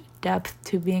much depth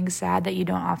to being sad that you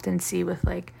don't often see with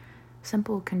like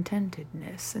simple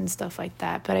contentedness and stuff like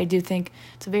that. But I do think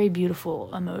it's a very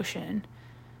beautiful emotion.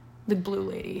 The blue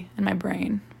lady in my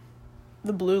brain.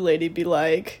 The blue lady be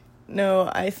like, no,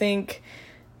 I think,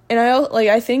 and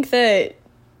I think that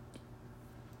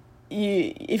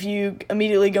if you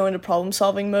immediately go into problem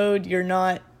solving mode, you're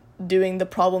not doing the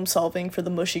problem solving for the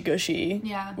mushy gushy.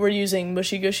 Yeah. We're using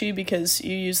mushy gushy because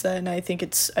you use that, and I think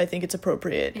it's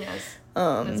appropriate. Yes.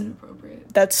 That's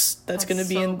inappropriate. That's gonna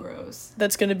be so gross.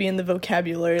 That's gonna be in the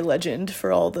vocabulary legend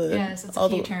for all the Yes, it's a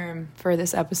key term for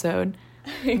this episode.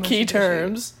 key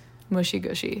terms. Mushy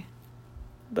gushy.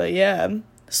 But yeah,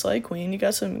 Slay Queen, you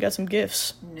got some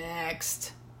gifts.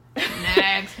 Next.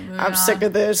 I'm sick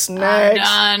of this. Next.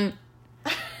 I'm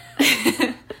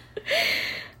done.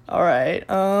 All right.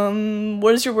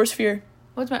 What is your worst fear?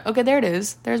 Okay, there it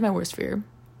is. There's my worst fear.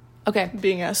 Okay.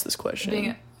 Being asked this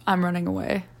question. I'm running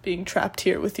away. Being trapped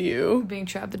here with you. Being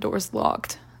trapped, the door's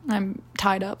locked. I'm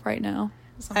tied up right now.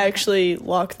 I actually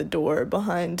lock the door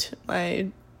behind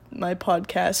my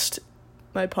podcast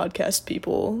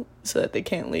people so that they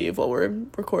can't leave while we're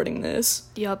recording this.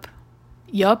 Yup.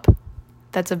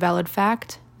 That's a valid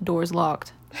fact. Door's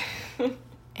locked.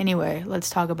 Anyway, let's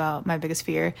talk about my biggest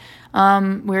fear. We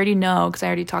already know because I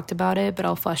already talked about it, but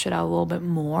I'll flesh it out a little bit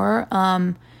more.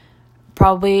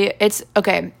 Probably it's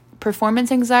okay.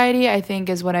 Performance anxiety, I think,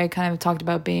 is what I kind of talked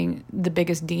about being the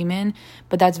biggest demon,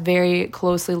 but that's very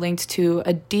closely linked to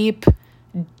a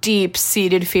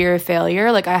deep-seated fear of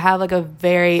failure. Like I have like a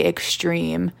very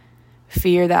extreme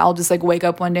fear that I'll just like wake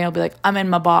up one day and I'll be like, I'm in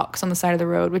my box on the side of the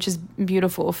road, which is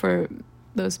beautiful for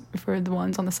the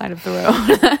ones on the side of the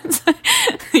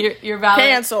road. you're valid.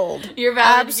 Canceled. You're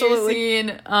valid. Absolutely.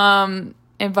 You're seen.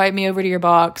 Invite me over to your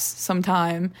box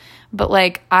sometime. But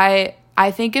like I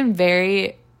think in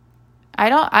very I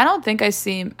don't think I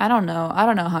seem, I don't know how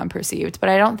I'm perceived, but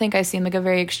I don't think I seem like a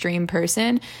very extreme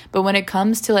person. But when it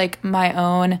comes to like my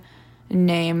own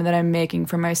name that I'm making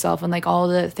for myself and like all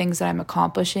the things that I'm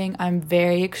accomplishing, I'm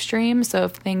very extreme. So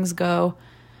if things go,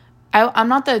 I'm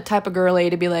not the type of girly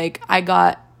to be like, I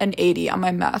got an 80 on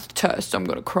my math test, I'm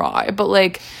gonna cry. But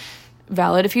like,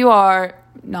 valid if you are,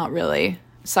 not really.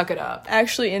 Suck it up.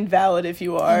 Actually invalid if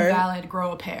you are. Invalid,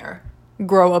 grow a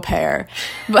pair.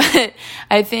 But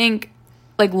I think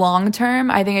like long term,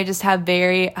 I think I just have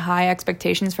very high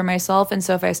expectations for myself. And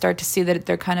so if I start to see that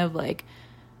they're kind of like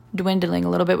dwindling a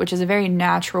little bit, which is a very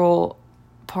natural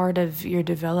part of your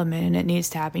development and it needs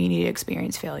to happen, you need to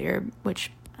experience failure,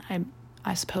 which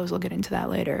I suppose we'll get into that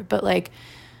later. But like,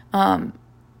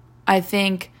 I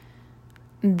think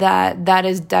that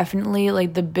is definitely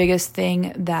like the biggest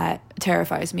thing that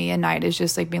terrifies me at night is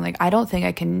just like being like, I don't think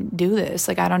I can do this.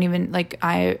 Like, I don't even like,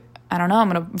 I don't know, I'm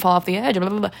going to fall off the edge. Blah,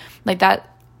 blah, blah. Like that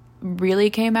really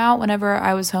came out whenever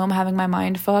I was home having my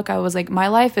mind fuck. I was like, my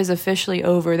life is officially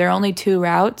over. There are only two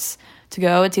routes to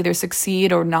go. It's either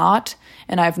succeed or not.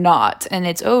 And I've not, and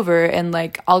it's over. And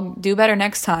like, I'll do better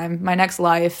next time, my next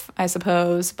life, I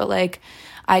suppose. But like,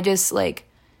 I just like,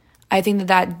 I think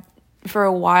that for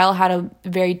a while had a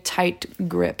very tight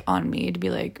grip on me to be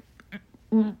like,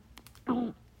 let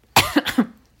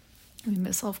me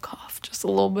myself cough just a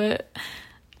little bit.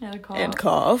 And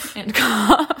cough.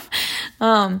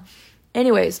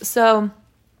 Anyways, so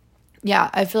yeah,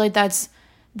 I feel like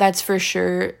that's for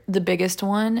sure the biggest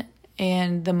one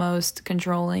and the most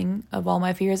controlling of all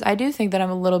my fears. I do think that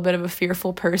I'm a little bit of a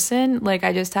fearful person. Like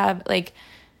I just have like,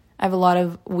 I have a lot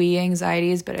of wee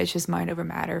anxieties, but it's just mind over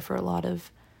matter for a lot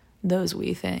of those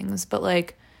wee things. But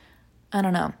like, I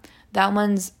don't know. That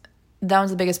one's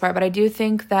the biggest part. But I do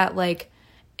think that like,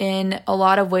 in a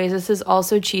lot of ways, this is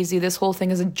also cheesy. This whole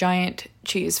thing is a giant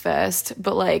cheese fest.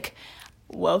 But like,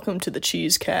 welcome to the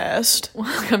Cheese Cast.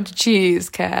 Welcome to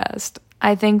Cheese Cast.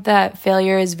 I think that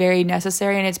failure is very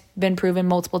necessary, and it's been proven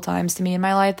multiple times to me in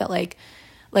my life that like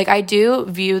I do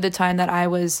view the time that I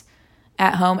was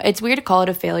at home. It's weird to call it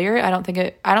a failure. I don't think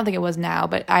it was now,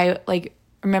 but I like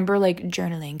remember like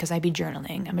journaling, because I be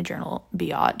journaling. I'm a journal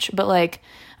biatch. But like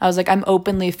I was like, I'm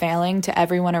openly failing to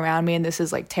everyone around me, and this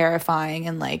is like terrifying,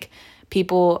 and like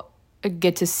people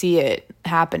get to see it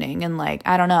happening, and like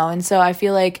I don't know. And so I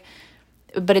feel like,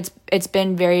 but it's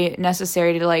been very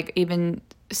necessary to like even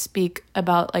speak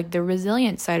about like the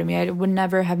resilient side of me. I would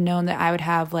never have known that I would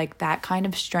have like that kind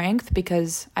of strength,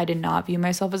 because I did not view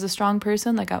myself as a strong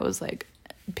person. Like I was like,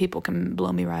 people can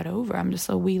blow me right over. I'm just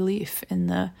a wee leaf in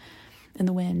the in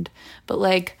the wind. But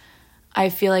like, I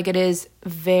feel like it is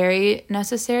very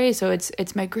necessary. So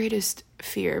it's my greatest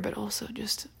fear, but also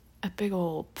just a big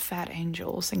old fat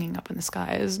angel singing up in the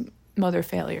sky is mother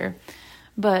failure.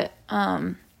 But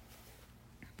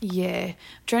yeah, I'm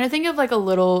trying to think of like a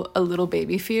little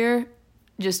baby fear,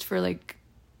 just for like,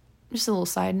 just a little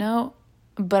side note.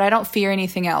 But I don't fear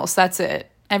anything else. That's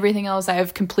it. Everything else I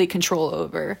have complete control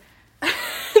over.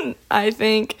 I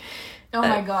think. Oh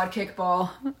my God, kickball.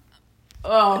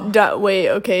 Oh. Wait,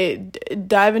 okay.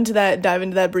 Dive into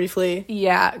that briefly.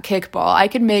 Yeah, kickball. I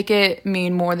could make it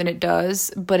mean more than it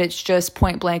does, but it's just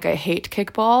point blank. I hate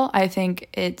kickball. I think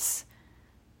it's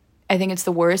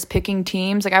the worst. Picking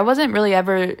teams. Like, I wasn't really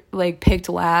ever like picked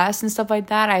last and stuff like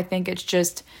that. I think it's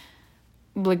just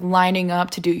like lining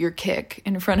up to do your kick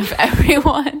in front of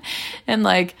everyone. And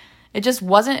like, it just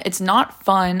wasn't, it's not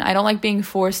fun. I don't like being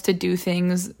forced to do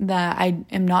things that I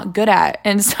am not good at.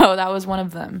 And so that was one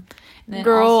of them.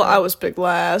 Girl, also, I was picked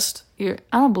last. I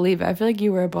don't believe it. I feel like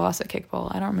you were a boss at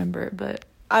kickball. I don't remember it, but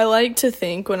I like to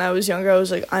think when I was younger, I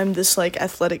was like, I'm this like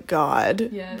athletic god.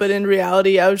 Yes. But in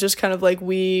reality, I was just kind of like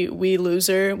wee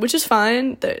loser, which is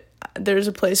fine. There's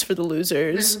a place for the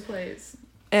losers. There's a place.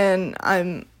 And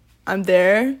I'm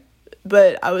there,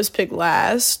 but I was picked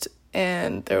last,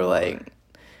 and they were like,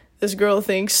 this girl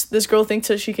thinks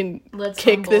that she can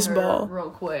kick this ball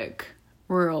real quick.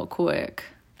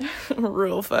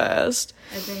 real fast.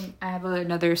 I think I have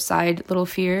another side little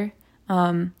fear.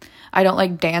 I don't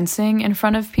like dancing in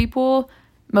front of people.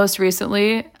 Most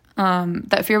recently,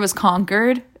 that fear was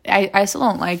conquered. I still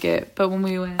don't like it, but when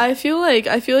we went, I feel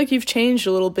like you've changed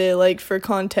a little bit. Like, for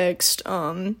context,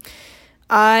 I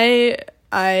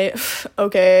by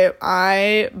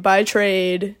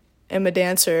trade am a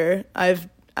dancer.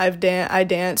 I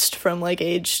danced from like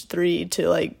age 3 to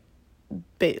like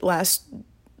last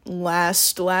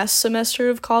semester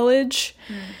of college.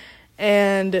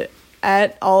 And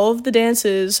at all of the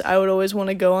dances, I would always want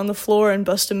to go on the floor and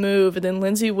bust a move, and then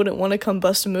Lindsay wouldn't want to come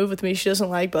bust a move with me. She doesn't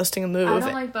like busting a move. I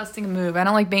don't like busting a move. I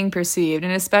don't like being perceived,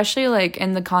 and especially like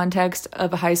in the context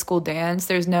of a high school dance,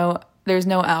 there's no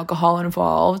alcohol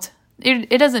involved.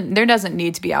 There doesn't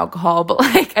need to be alcohol, but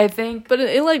like I think, but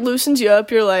it like loosens you up.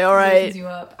 You're like, all right. Loosens you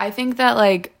up. I think that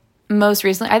like most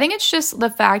recently, I think it's just the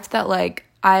fact that like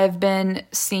I've been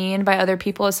seen by other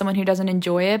people as someone who doesn't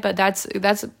enjoy it, but that's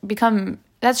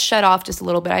shut off just a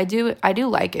little bit. I do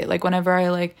like it. Like whenever I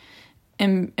like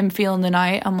am feeling the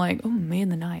night, I'm like, oh, me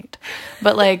and the night.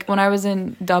 But like when I was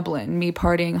in Dublin, me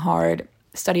partying hard,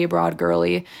 study abroad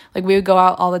girly, like we would go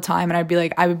out all the time, and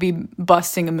I would be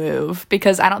busting a move,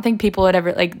 because I don't think people would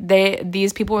ever like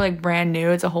these people were like brand new.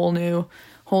 It's a whole new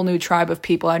tribe of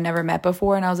people I'd never met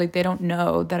before, and I was like, they don't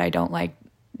know that I don't like.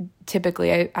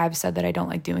 Typically, I've said that I don't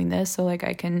like doing this, so like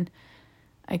I can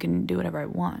do whatever I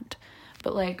want.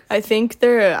 But like I think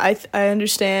I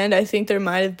understand. I think there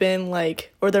might have been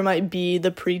like, or there might be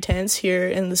the pretense here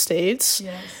in the States.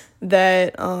 Yes.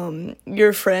 That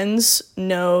your friends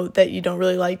know that you don't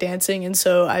really like dancing, and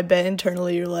so I bet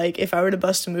internally you're like, if I were to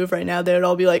bust a move right now, they would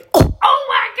all be like, oh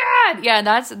my God. Yeah,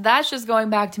 that's just going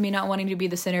back to me not wanting to be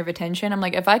the center of attention. I'm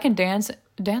like, if I can dance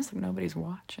like nobody's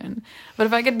watching. But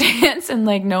if I could dance and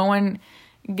like no one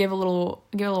give a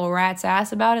little rat's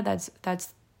ass about it, that's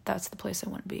the place I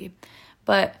want to be.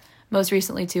 But most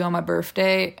recently too, on my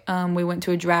birthday, we went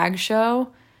to a drag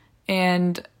show,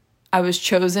 and I was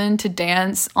chosen to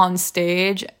dance on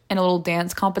stage in a little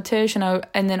dance competition.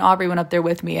 And then Aubrey went up there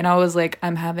with me, and I was like,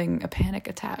 I'm having a panic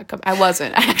attack. I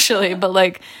wasn't actually, but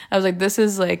like, I was like, this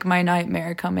is like my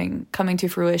nightmare coming to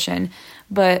fruition.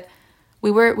 But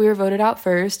we were voted out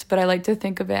first, but I like to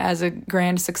think of it as a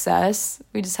grand success.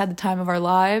 We just had the time of our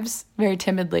lives, very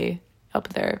timidly up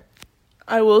there.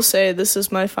 I will say, this is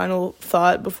my final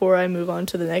thought before I move on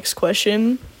to the next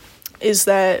question, is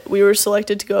that we were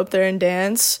selected to go up there and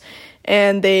dance,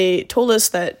 and they told us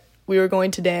that we were going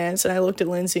to dance, and I looked at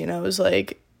Lindsay and I was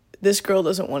like, this girl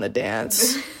doesn't want to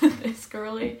dance. This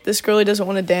girlie doesn't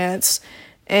want to dance.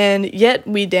 And yet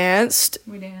we danced.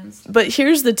 But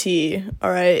here's the tea,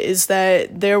 all right, is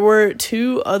that there were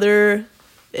 2 other...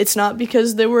 It's not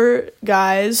because there were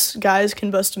guys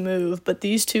can bust a move, but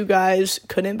these 2 guys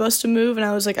couldn't bust a move, and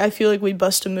I was like, I feel like we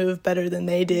bust a move better than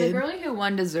they did. The girlie who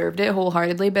won deserved it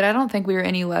wholeheartedly, but I don't think we were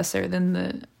any lesser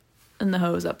than the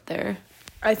hoes up there.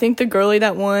 I think the girlie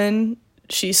that won,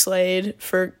 she slayed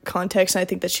for context, and I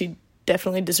think that she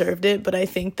definitely deserved it, but I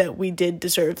think that we did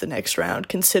deserve the next round,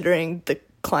 considering the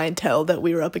clientele that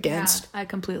we were up against. Yeah, I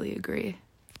completely agree.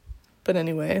 But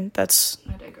anyway, I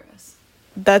digress.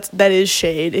 That is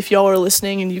shade. If y'all are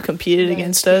listening and you competed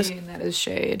against us, that is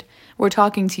shade. We're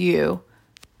talking to you.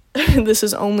 This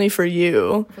is only for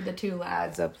you. For the two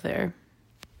lads up there.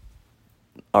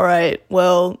 All right.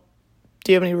 Well,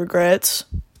 do you have any regrets?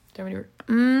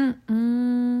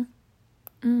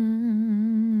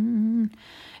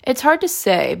 It's hard to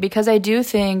say because I do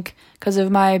think, because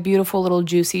of my beautiful little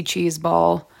juicy cheese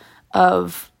ball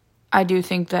I do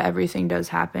think that everything does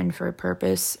happen for a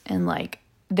purpose. And like,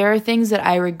 there are things that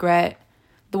I regret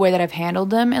the way that I've handled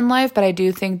them in life, but I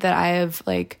do think that I've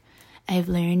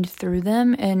learned through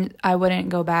them, and I wouldn't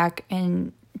go back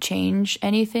and change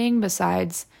anything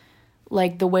besides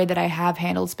like the way that I have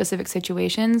handled specific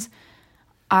situations.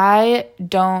 I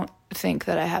don't think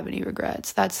that I have any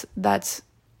regrets. That's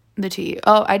the tea.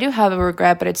 Oh, I do have a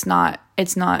regret, but it's not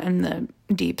in the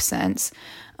deep sense.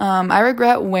 I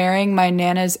regret wearing my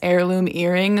Nana's heirloom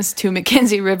earrings to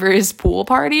Mackenzie River's pool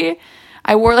party.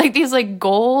 I wore like these like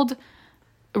gold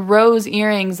rose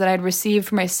earrings that I'd received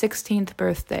for my 16th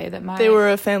birthday. They were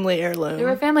a family heirloom. They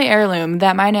were a family heirloom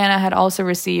that my Nana had also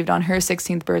received on her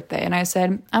 16th birthday. And I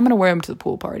said, I'm going to wear them to the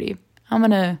pool party. I'm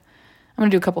going to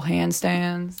do a couple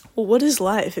handstands. Well, what is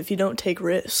life if you don't take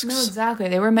risks? No, exactly.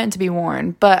 They were meant to be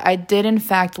worn. But I did, in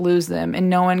fact, lose them. And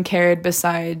no one cared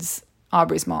besides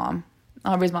Aubrey's mom.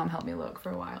 Aubrey's mom helped me look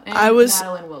for a while. And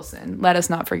Madeline Wilson. Let us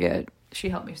not forget. She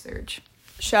helped me search.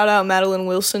 Shout out Madeline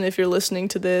Wilson if you're listening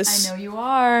to this. I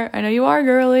know you are,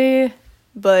 girly.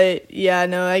 But yeah,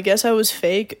 no, I guess I was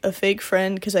a fake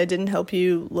friend because I didn't help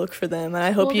you look for them. And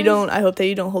I hope that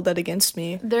you don't hold that against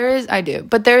me. I do.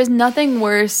 But there is nothing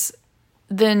worse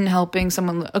than helping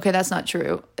someone. Okay, that's not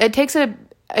true. It takes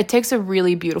a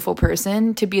really beautiful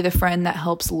person to be the friend that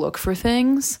helps look for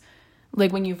things.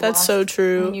 Like so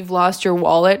true. When you've lost your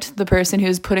wallet, the person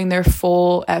who's putting their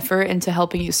full effort into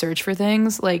helping you search for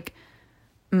things, like,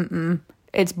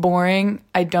 it's boring.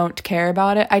 I don't care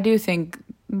about it. I do think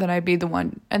that I'd be the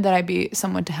one and that I'd be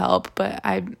someone to help, but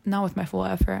I'm not with my full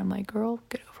effort. I'm like, girl,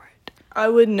 get over it.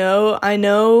 I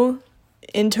know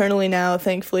internally now,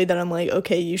 thankfully, that I'm like,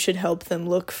 okay, you should help them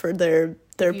look for their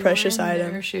precious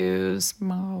item. Their shoes,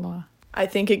 blah, blah. I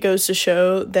think it goes to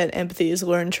show that empathy is a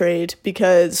learned trait,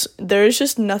 because there's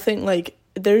just nothing like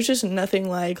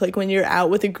when you're out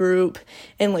with a group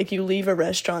and like you leave a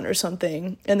restaurant or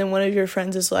something and then one of your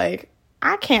friends is like,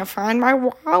 I can't find my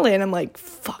wallet, and I'm like,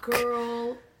 fuck.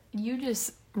 Girl, you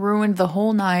just ruined the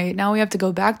whole night. Now we have to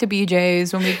go back to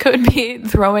BJ's when we could be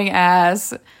throwing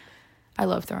ass. I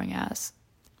love throwing ass.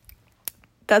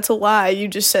 That's a lie. You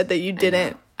just said that you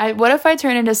didn't. What if I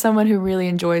turn into someone who really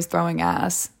enjoys throwing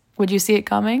ass? Would you see it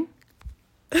coming?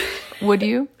 Would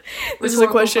you? This is a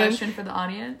question for the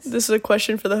audience. This is a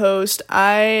question for the host.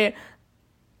 I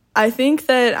think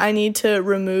that I need to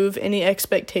remove any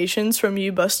expectations from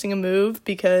you busting a move,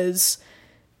 because...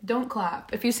 Don't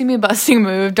clap. If you see me busting a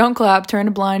move, don't clap. Turn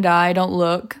a blind eye. Don't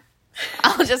look.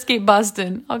 I'll just keep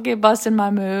busting. I'll keep busting my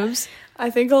moves.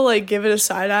 I think I'll like give it a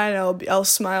side eye and I'll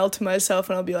smile to myself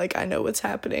and I'll be like, I know what's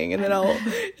happening, and then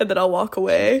I'll walk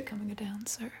away. Coming down,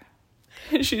 sir.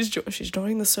 She's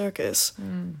joining the circus.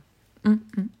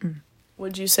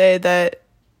 Would you say that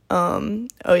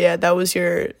that was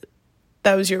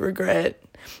your regret?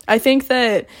 I think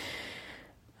that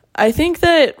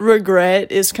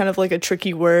regret is kind of like a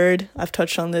tricky word. I've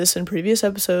touched on this in previous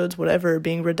episodes, whatever,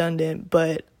 being redundant,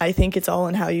 but I think it's all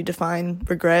in how you define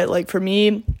regret. Like for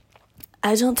me,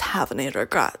 I don't have any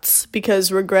regrets,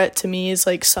 because regret to me is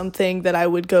like something that I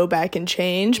would go back and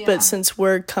change. Yeah. But since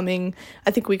I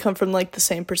think we come from like the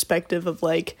same perspective of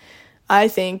like, I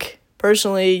think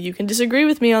personally, you can disagree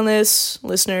with me on this,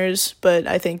 listeners, but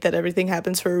I think that everything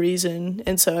happens for a reason.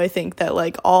 And so I think that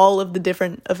like all of the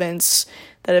different events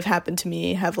that have happened to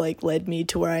me have like led me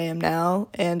to where I am now,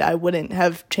 and I wouldn't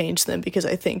have changed them, because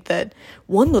I think that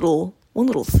one little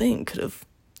thing could have,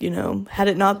 had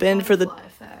it not been for the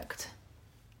effect.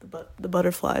 The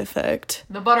butterfly effect.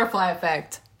 The butterfly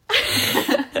effect.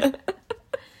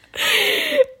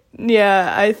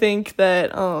 Yeah, I think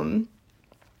that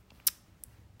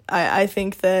I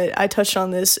think that I touched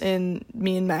on this in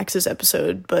me and Max's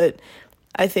episode, but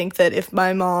I think that if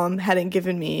my mom hadn't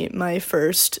given me my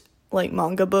first like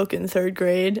manga book in 3rd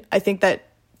grade, I think that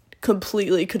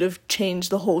completely could have changed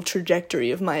the whole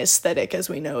trajectory of my aesthetic as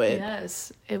we know it.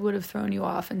 Yes, it would have thrown you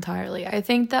off entirely. I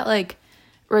think that like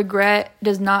regret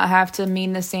does not have to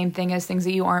mean the same thing as things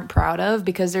that you aren't proud of,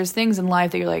 because there's things in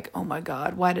life that you're like, oh my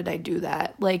God, why did I do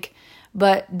that? Like,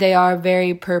 but they are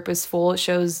very purposeful. It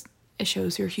shows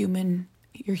your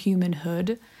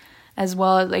humanhood, as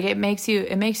well as like it makes you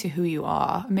who you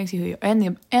are. It makes you who you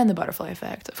are, and the butterfly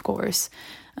effect, of course.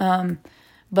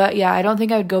 But yeah, I don't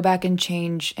think I would go back and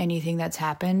change anything that's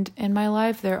happened in my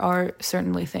life. There are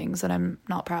certainly things that I'm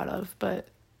not proud of, but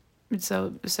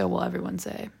so will everyone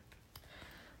say.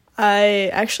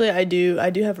 I do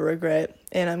have a regret,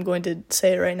 and I'm going to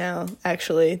say it right now.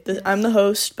 Actually, I'm the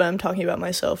host, but I'm talking about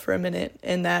myself for a minute,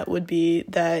 and that would be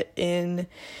that in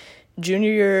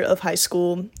junior year of high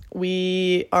school,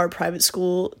 our private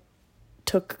school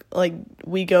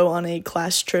we go on a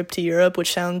class trip to Europe,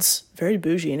 which sounds very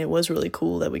bougie, and it was really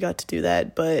cool that we got to do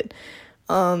that, but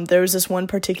there was this one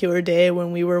particular day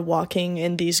when we were walking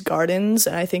in these gardens,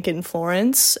 and I think in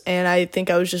Florence, and I think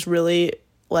I was just really,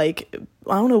 like,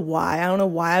 I don't know why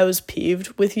I was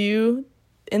peeved with you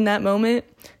in that moment,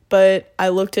 but I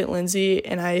looked at Lindsey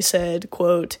and I said,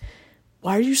 quote,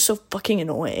 "Why are you so fucking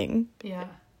annoying?" Yeah.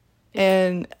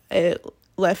 And it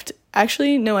left,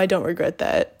 actually, no, I don't regret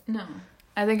that. No.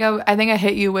 I think I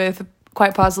hit you with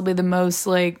quite possibly the most,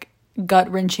 like,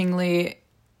 gut-wrenchingly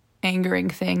angering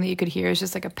thing that you could hear. Is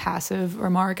just like a passive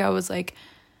remark. I was like,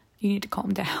 "You need to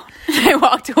calm down." And I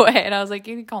walked away and I was like,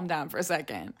 "You need to calm down for a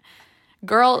second.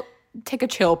 Girl, take a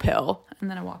chill pill."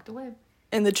 And then I walked away.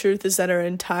 And the truth is that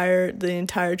the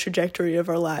entire trajectory of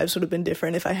our lives would have been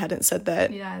different if I hadn't said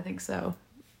that. Yeah, I think so.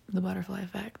 The butterfly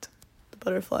effect. The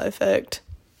butterfly effect.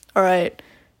 All right.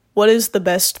 What is the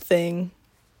best thing?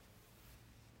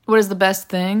 What is the best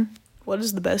thing? What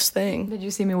is the best thing? Did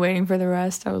you see me waiting for the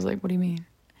rest? I was like, what do you mean?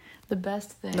 The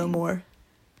best thing. No more.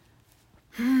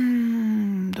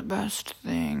 The best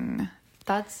thing.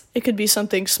 It could be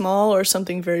something small or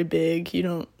something very big.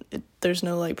 There's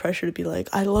no, like, pressure to be like,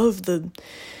 "I love the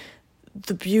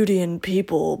beauty in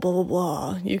people, blah, blah,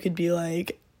 blah." You could be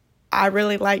like, "I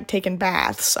really like taking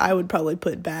baths." I would probably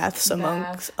put baths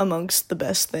amongst the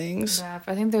best things.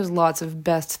 I think there's lots of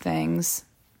best things.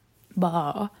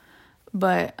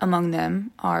 But among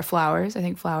them are flowers. I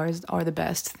think flowers are the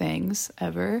best things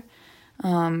ever.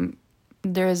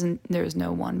 There is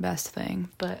no one best thing,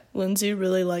 but Lindsey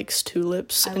really likes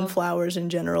tulips and flowers in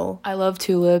general. I love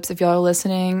tulips. If y'all are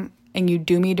listening and you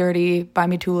do me dirty, buy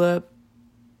me tulip.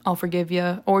 I'll forgive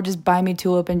you. Or just buy me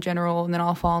tulip in general, and then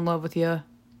I'll fall in love with you.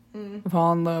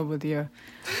 Fall in love with you.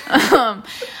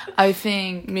 I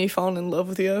think me falling in love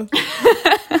with you.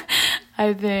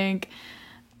 I think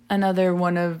another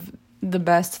one of the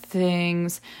best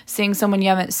things, seeing someone you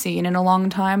haven't seen in a long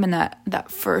time, and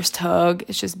that first hug,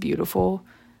 it's just beautiful.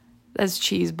 That's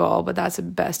cheeseball, but that's the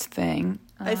best thing.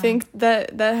 I think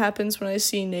that happens when I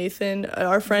see Nathan,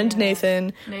 our friend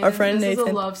Nathan. This is a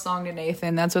love song to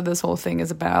Nathan. That's what this whole thing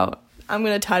is about. I'm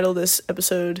going to title this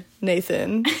episode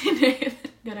Nathan.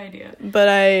 Good idea.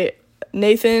 But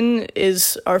Nathan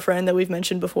is our friend that we've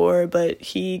mentioned before, but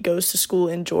he goes to school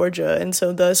in Georgia, and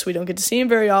so thus we don't get to see him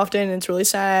very often, and it's really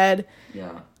sad.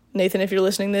 Yeah. Nathan, if you're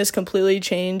listening to this, completely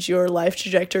change your life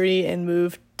trajectory and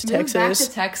move to Texas. Move back to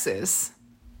Texas.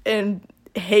 And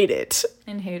hate it.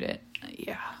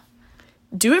 Yeah.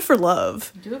 Do it for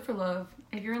love. Do it for love.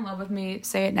 If you're in love with me,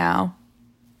 say it now.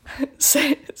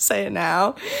 say it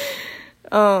now.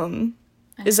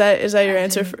 Is that your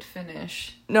answer for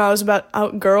finish? No, I was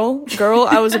about girl.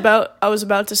 I was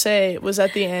about to say, was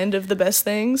that the end of the best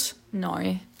things?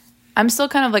 No, I'm still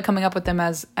kind of like coming up with them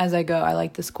as I go. I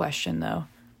like this question though.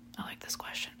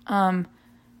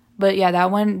 But yeah, that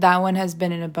one has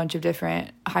been in a bunch of different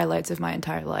highlights of my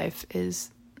entire life. Is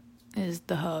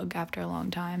the hug after a long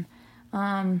time.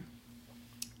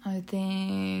 I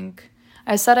think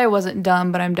I said I wasn't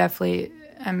done, but I'm definitely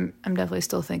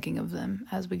still thinking of them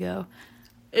as we go.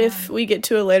 If we get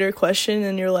to a later question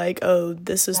and you're like, "Oh,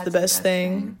 this is the best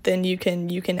thing," then you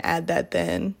can add that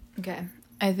then. Okay.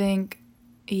 I think,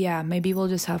 yeah, maybe we'll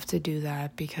just have to do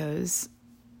that because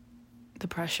the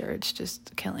pressure, it's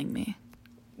just killing me.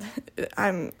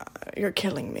 You're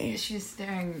killing me. She's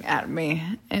staring at me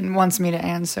and wants me to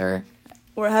answer.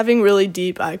 We're having really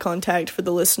deep eye contact for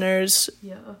the listeners.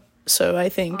 Yeah. So I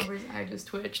think I just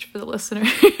twitched for the listener.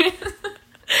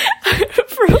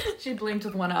 She blinked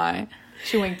with one eye.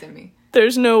 She winked at me.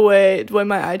 There's no way. When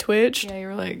my eye twitched? Yeah, you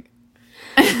were like...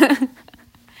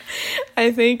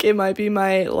 I think it might be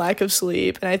my lack of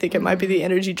sleep, and I think it might be the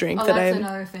energy drink that that's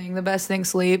another thing. The best thing,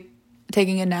 sleep.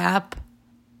 Taking a nap.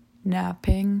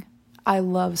 Napping. I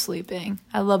love sleeping.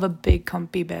 I love a big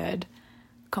comfy bed.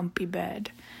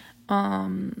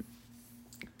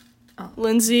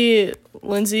 Lindsey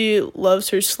loves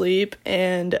her sleep,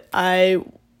 and I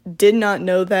did not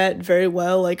know that very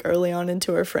well, like, early on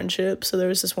into our friendship. So there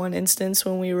was this one instance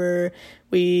when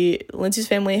Lindsey's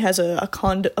family has a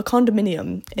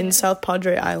condominium in South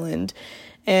Padre Island,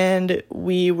 and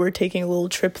we were taking a little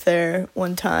trip there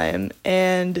one time,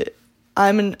 and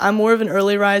I'm more of an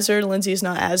early riser. Lindsey's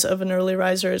not as of an early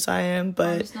riser as I am, but...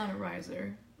 I'm just not a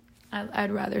riser.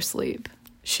 I'd rather sleep.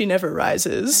 She never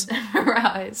rises. I never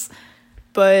rise.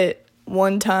 But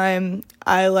one time,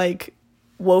 I, like,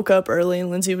 woke up early and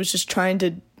Lindsey was just trying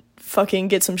to fucking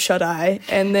get some shut-eye,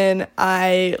 and then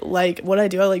I, like, what did I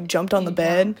do? I, like, jumped on the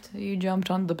bed. You jumped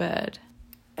on the bed.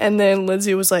 And then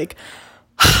Lindsey was like...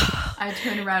 I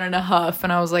turned around in a huff,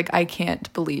 and I was like, I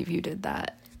can't believe you did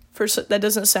that. That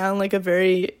doesn't sound like a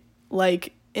very,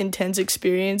 like, intense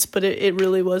experience, but it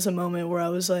really was a moment where I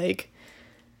was like,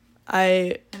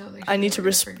 I need to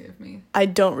forgive me. I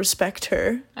don't respect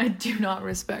her. I do not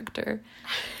respect her.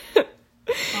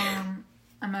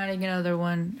 I'm adding another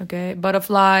one, okay?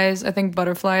 Butterflies. I think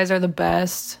butterflies are the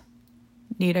best.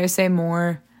 Need I say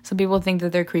more? Some people think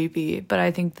that they're creepy, but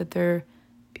I think that they're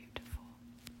beautiful.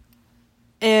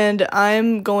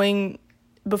 And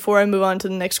before I move on to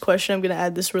the next question, I'm going to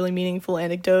add this really meaningful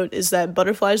anecdote, is that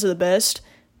butterflies are the best,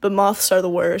 but moths are the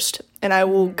worst. And I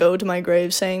will go to my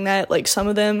grave saying that. Like, some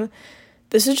of them,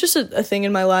 this is just a thing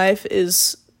in my life,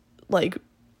 is, like,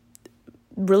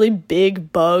 really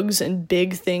big bugs and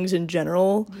big things in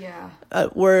general. Yeah.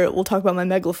 We'll talk about my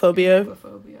megalophobia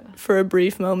for a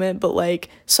brief moment, but, like,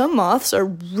 some moths are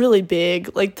really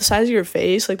big, like, the size of your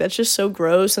face. Like, that's just so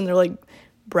gross, and they're, like,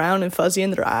 brown and fuzzy,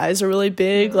 and their eyes are really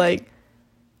big. Really? Like,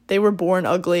 they were born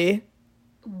ugly.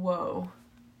 Whoa.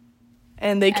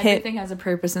 And they can't... Everything has a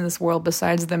purpose in this world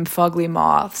besides them fugly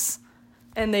moths.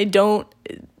 And they don't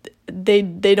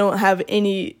have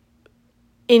any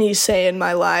say in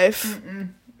my life.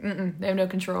 They have no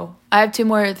control. I have 2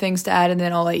 more things to add, and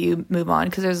then I'll let you move on,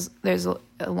 because there's a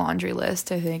laundry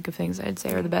list, I think, of things I'd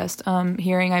say are the best.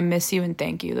 Hearing I miss you and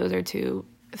thank you. Those are 2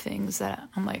 things that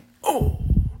I'm like, oh.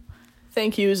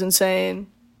 Thank you is insane.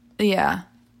 Yeah.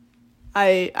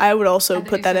 I would also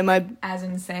put that in my... As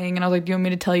in saying, and I was like, do you want me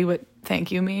to tell you what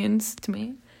thank you means to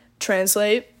me?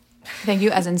 Translate. Thank you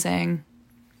as in saying.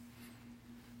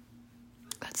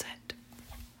 That's it.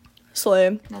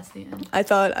 Slay. That's the end. I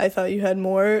thought you had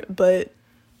more, but...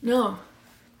 No.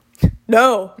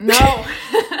 No.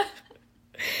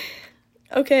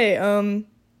 Okay,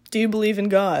 do you believe in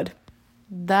God?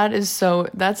 That's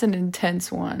an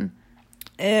intense one.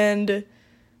 And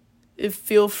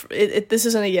this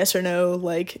isn't a yes or no,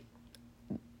 like,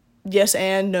 yes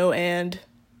and, no and.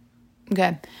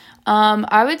 Okay.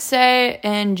 I would say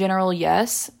in general,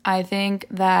 yes. I think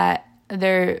that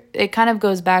it kind of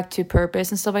goes back to purpose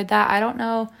and stuff like that. I don't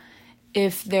know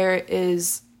if there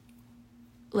is,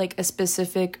 like, a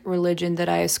specific religion that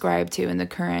I ascribe to in the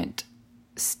current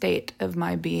state of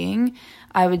my being.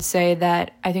 I would say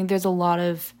that I think there's a lot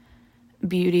of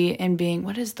beauty in being,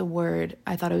 what is the word?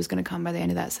 I thought it was going to come by the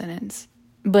end of that sentence.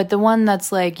 But the one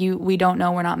that's like, we don't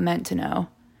know, we're not meant to know.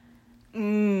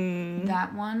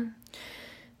 That one.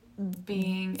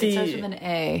 It starts with an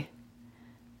A.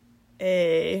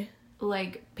 A.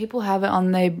 Like, people have it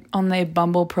on they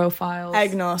Bumble profiles.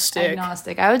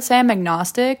 Agnostic. I would say I'm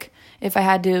agnostic if I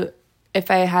had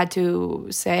to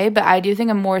say, but I do think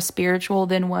I'm more spiritual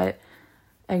than what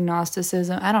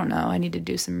agnosticism. I don't know. I need to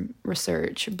do some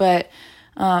research, but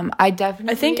I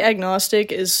think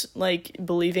agnostic is like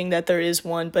believing that there is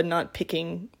one, but not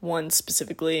picking one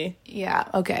specifically. Yeah.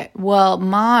 Okay. Well,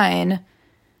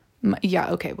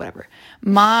 okay, whatever.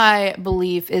 My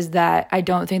belief is that I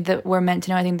don't think that we're meant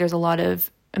to know. I think there's a lot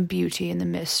of beauty in the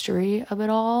mystery of it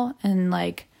all. And,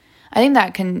 like, I think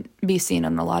that can be seen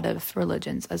in a lot of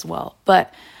religions as well.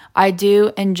 But I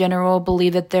do, in general,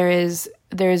 believe that there is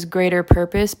greater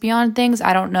purpose beyond things.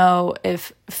 I don't know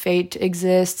if fate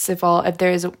exists, if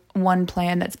there is one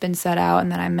plan that's been set out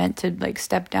and that I'm meant to, like,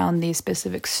 step down these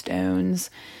specific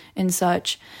stones and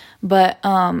such. But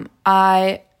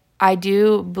I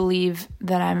do believe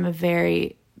that I'm a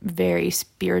very, very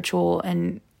spiritual,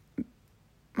 and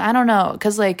I don't know,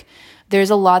 because, like,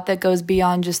 there's a lot that goes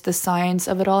beyond just the science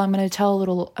of it all. I'm going to tell a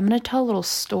little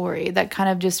story that kind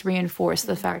of just reinforced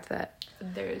the fact that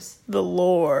there's the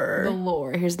lore.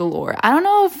 Here's the lore. I don't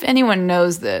know if anyone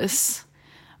knows this,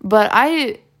 but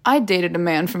I dated a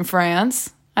man from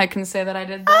France. I can say that I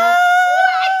did that.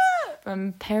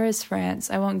 From Paris, France.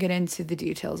 I won't get into the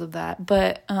details of that,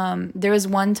 but there was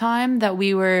one time that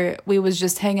we was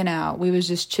just hanging out. We was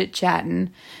just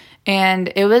chit-chatting,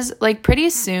 and it was, like,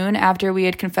 pretty soon after we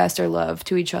had confessed our love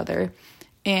to each other.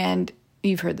 And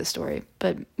you've heard the story,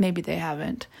 but maybe they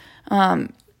haven't.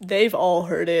 They've all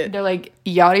heard it. They're like,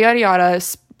 yada, yada, yada,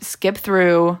 skip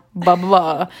through, blah,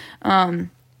 blah, blah.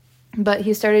 But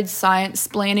he started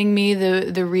science-splaining me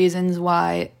the reasons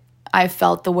why I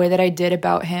felt the way that I did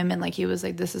about him, and, like, he was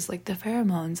like, this is, like, the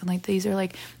pheromones, and, like, these are,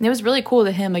 like, and it was really cool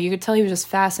to him. Like, you could tell he was just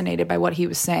fascinated by what he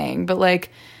was saying, but,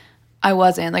 like, I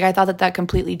wasn't. Like, I thought that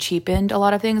completely cheapened a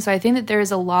lot of things. So I think that there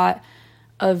is a lot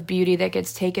of beauty that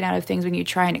gets taken out of things when you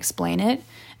try and explain it.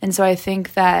 And so I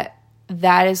think that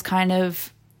is kind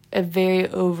of a very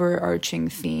overarching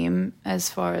theme as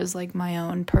far as like my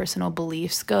own personal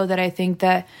beliefs go, that I think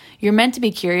that you're meant to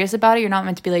be curious about it. You're not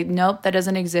meant to be like, nope, that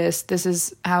doesn't exist. This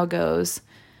is how it goes.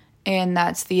 And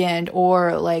that's the end.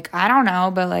 Or like, I don't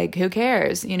know, but like, who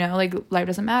cares? You know, like life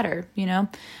doesn't matter, you know?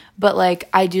 But like,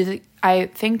 I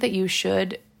think that you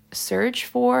should search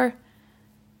for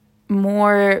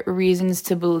more reasons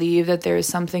to believe that there is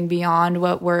something beyond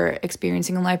what we're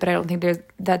experiencing in life, but I don't think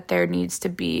there needs to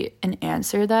be an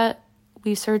answer that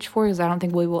we search for, because I don't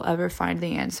think we will ever find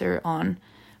the answer on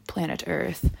planet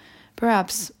Earth.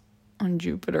 Perhaps on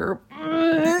Jupiter.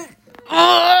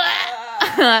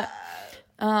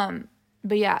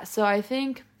 But yeah, so I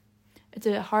think it's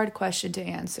a hard question to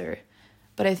answer,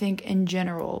 but I think in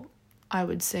general, I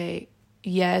would say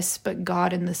yes, but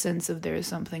God in the sense of there's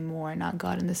something more, not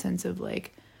God in the sense of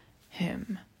like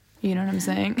him. You know what I'm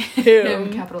saying?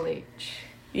 Him, capital H.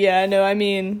 Yeah, no, I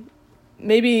mean,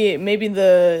 maybe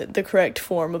the correct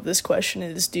form of this question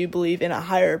is, do you believe in a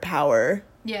higher power?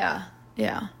 Yeah.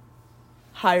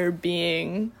 Higher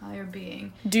being.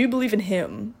 Do you believe in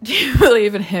him? Do you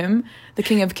believe in him? The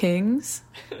King of Kings?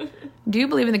 Do you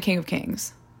believe in the King of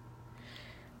Kings?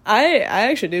 I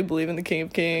actually do believe in the King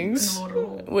of Kings,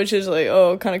 which is like,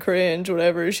 oh, kind of cringe,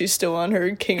 whatever. She's still on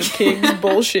her King of Kings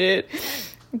bullshit.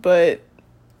 But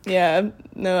yeah,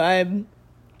 no, I'm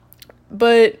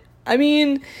a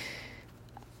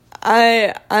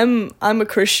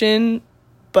Christian,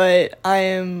 but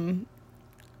I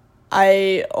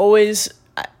always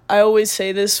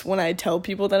say this when I tell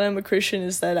people that I'm a Christian,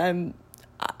 is that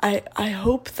I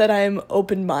hope that I'm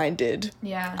open-minded.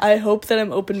 Yeah. I hope that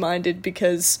I'm open-minded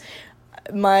because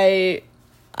I'm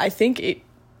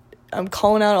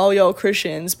calling out all y'all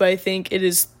Christians, but I think it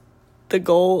is the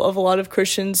goal of a lot of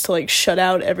Christians to like shut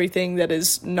out everything that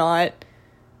is not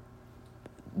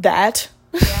that.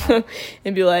 Yeah.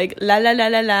 And be like, la la la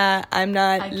la la, I'm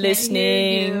not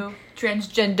listening. Hear you.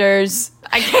 Transgenders,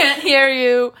 I can't hear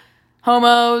you.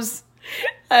 Homos.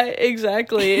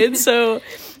 Exactly. And so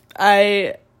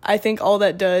I think all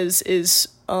that does is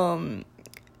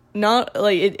not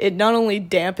like it not only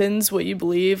dampens what you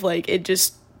believe, like it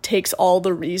just takes all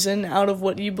the reason out of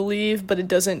what you believe, but it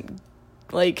doesn't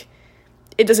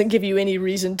give you any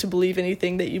reason to believe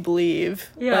anything that you believe.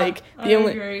 Yeah, like I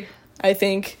agree. I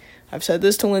think I've said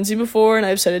this to Lindsey before, and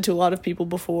I've said it to a lot of people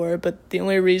before, but the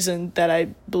only reason that I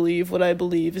believe what I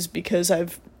believe is because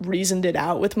I've reasoned it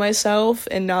out with myself,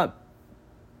 and not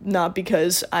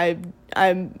because I'm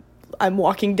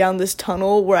walking down this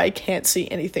tunnel where I can't see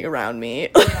anything around me.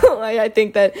 Like, I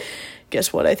think that,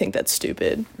 guess what? I think that's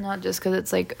stupid. Not just because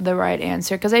it's like the right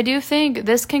answer, because I do think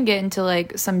this can get into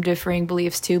like some differing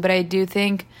beliefs too, but I do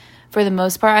think for the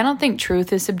most part, I don't think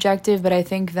truth is subjective, but I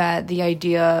think that the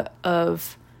idea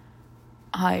of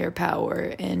higher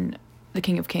power in the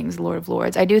King of Kings, Lord of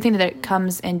Lords, I do think that it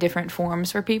comes in different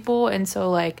forms for people. And so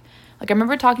like I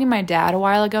remember talking to my dad a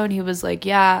while ago, and he was like,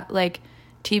 yeah, like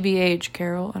TBH,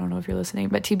 Carol, I don't know if you're listening,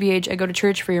 but TBH, I go to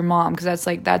church for your mom, because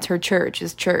that's her church,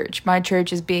 is church. My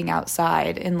church is being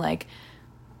outside and like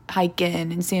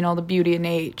hiking and seeing all the beauty in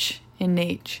nature,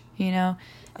 you know?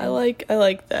 I like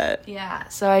that. Yeah,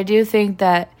 so I do think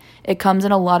that it comes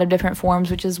in a lot of different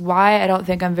forms, which is why I don't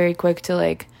think I'm very quick to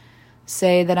like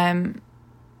say that I'm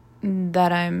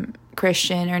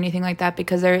Christian or anything like that,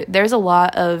 because there's a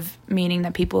lot of meaning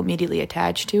that people immediately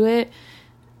attach to it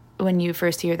when you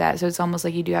first hear that. So it's almost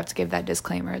like you do have to give that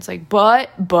disclaimer. It's like, but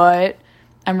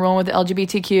I'm rolling with the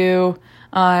LGBTQ,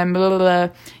 blah, blah, blah,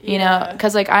 you know,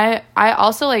 because like I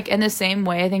also like in the same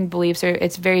way, I think beliefs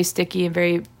it's very sticky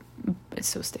and it's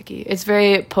so sticky. It's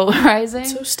very polarizing.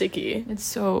 It's so sticky. It's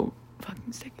so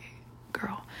fucking sticky,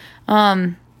 girl.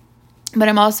 But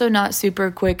I'm also not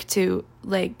super quick to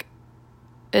like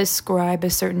ascribe a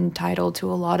certain title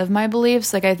to a lot of my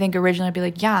beliefs. Like I think originally I'd be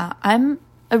like, yeah, I'm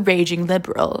a raging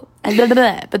liberal, and blah, blah,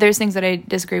 blah. But there's things that I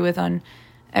disagree with on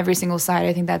every single side.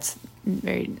 I think that's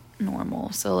very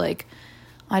normal. So like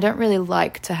I don't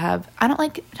like to have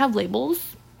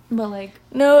labels, but like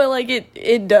no, like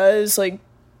it does like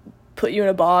put you in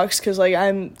a box, because like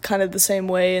I'm kind of the same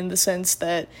way in the sense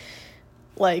that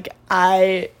like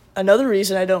another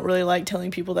reason I don't really like telling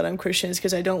people that I'm Christian is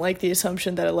because I don't like the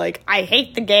assumption that like I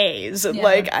hate the gays. Yeah.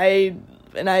 Like I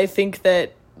think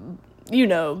that, you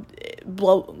know,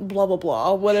 blah blah blah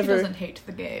blah, whatever. She doesn't hate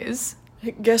the gays.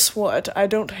 Guess what? I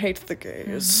don't hate the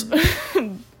gays.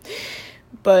 Mm-hmm.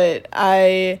 But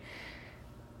I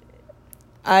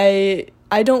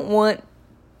don't want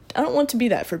to be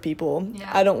that for people. Yeah.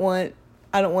 I don't want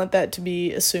that to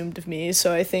be assumed of me.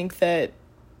 So I think that,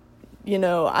 you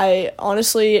know, I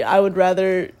would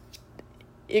rather,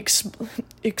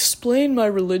 explain my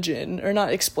religion, or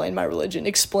not explain my religion,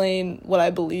 explain what I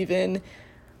believe in,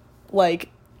 like,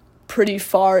 pretty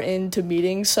far into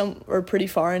pretty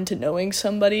far into knowing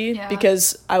somebody,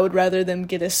 because I would rather them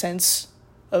get a sense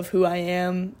of who I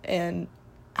am and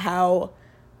how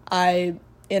I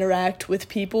interact with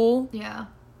people. Yeah.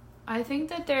 I think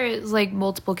that there is, like,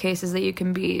 multiple cases that you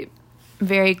can be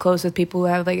very close with people who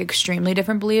have, like, extremely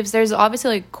different beliefs. There's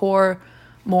obviously, like, core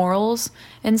morals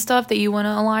and stuff that you want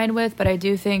to align with, but I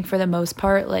do think for the most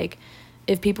part, like,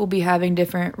 if people be having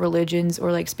different religions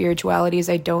or, like, spiritualities,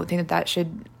 I don't think that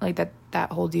should, like,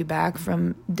 that holds you back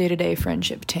from day-to-day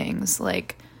friendship things.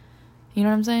 Like, you know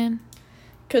what I'm saying?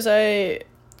 Because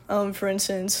for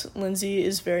instance, Lindsay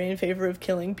is very in favor of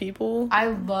killing people. I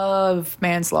love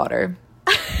manslaughter.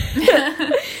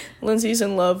 Lindsay's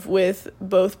in love with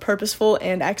both purposeful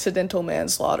and accidental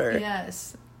manslaughter.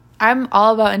 Yes. I'm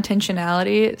all about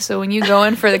intentionality, so when you go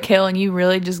in for the kill and you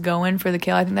really just go in for the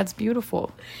kill, I think that's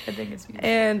beautiful. I think it's beautiful.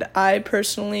 And I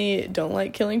personally don't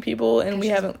like killing people, and we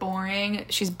haven't... She's boring,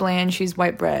 she's bland, she's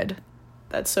white bread.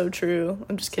 That's so true.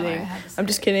 I'm just kidding. I'm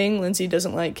just kidding. Lindsay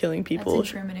doesn't like killing people. That's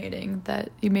incriminating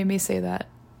that you made me say that.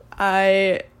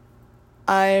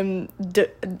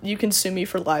 You can sue me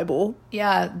for libel.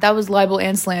 Yeah, that was libel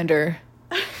and slander.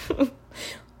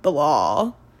 The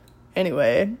law.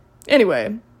 Anyway.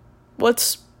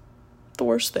 What's the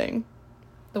worst thing?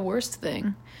 The worst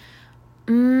thing?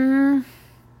 I'm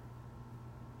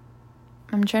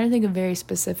trying to think of very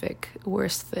specific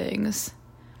worst things.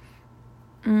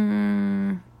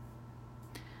 The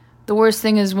worst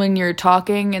thing is when you're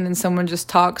talking and then someone just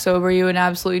talks over you and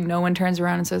absolutely no one turns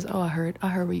around and says, "Oh, I heard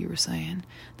what you were saying."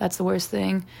 That's the worst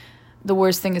thing. The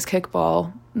worst thing is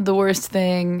kickball. The worst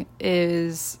thing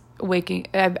is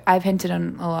I've hinted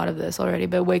on a lot of this already,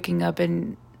 but waking up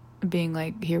and being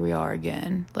like, here we are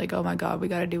again. Like, oh my God, we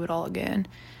got to do it all again.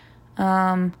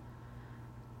 The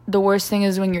worst thing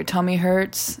is when your tummy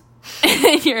hurts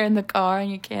and you're in the car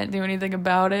and you can't do anything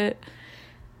about it.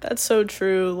 That's so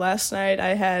true. Last night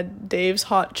I had Dave's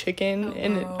hot chicken,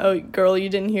 girl, you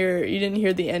didn't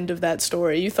hear the end of that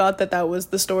story. You thought that was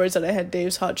the stories that I had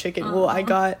Dave's hot chicken. Well, I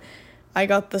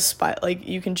got the spice, like,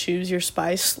 you can choose your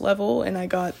spice level, and I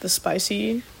got the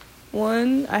spicy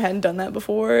one. I hadn't done that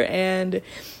before, and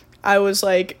I was,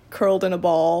 like, curled in a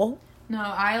ball. No,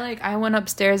 I went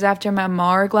upstairs after my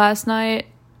marg last night,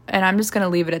 and I'm just gonna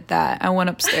leave it at that. I went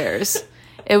upstairs.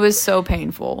 It was so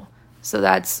painful. So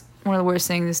that's one of the worst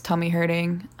things, is tummy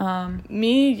hurting.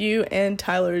 Me, you, and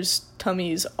Tyler's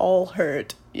tummies all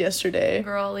hurt yesterday.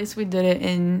 Girl, at least we did it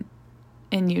in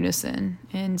unison,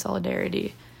 in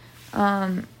solidarity.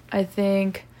 I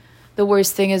think the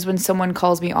worst thing is when someone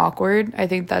calls me awkward. I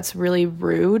think that's really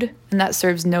rude, and that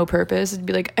serves no purpose. It'd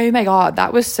be like, oh my God,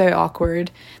 that was so awkward.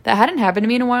 That hadn't happened to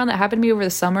me in a while, and that happened to me over the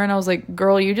summer, and I was like,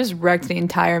 girl, you just wrecked the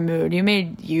entire mood. You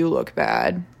made you look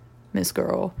bad, Miss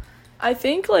Girl. I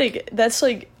think, like, that's,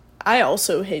 like, I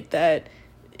also hate that.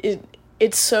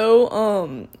 It's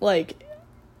so, like,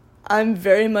 I'm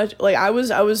very much, like, I was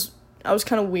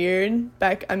kind of weird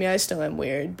back, I mean, I still am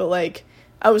weird, but, like,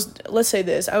 let's say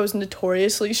this, I was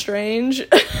notoriously strange,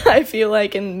 I feel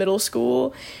like, in middle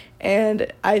school,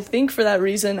 and I think for that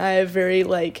reason, I have very,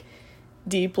 like,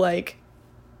 deep, like,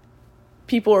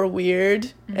 people are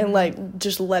weird, and, like,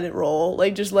 just let it roll,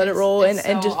 like, just let it roll, and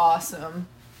just awesome,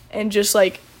 and just,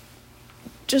 like,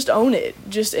 just own it,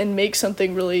 and make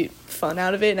something really fun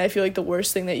out of it. And I feel like the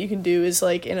worst thing that you can do is,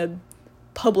 like, in a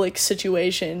public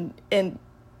situation, and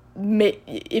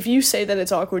if you say that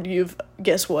it's awkward,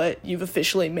 guess what? You've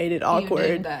officially made it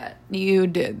awkward. You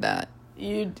did that.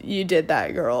 You did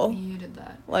that, girl. You did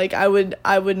that. Like, I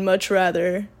would much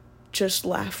rather just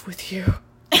laugh with you.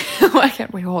 Why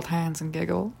can't we hold hands and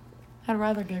giggle? I'd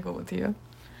rather giggle with you.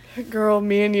 Girl,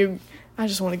 me and you, I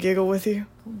just want to giggle with you.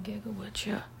 I'll giggle with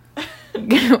you.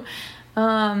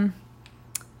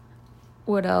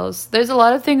 What else? There's a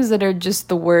lot of things that are just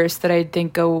the worst that I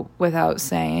think go without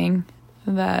saying.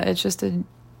 That it's just in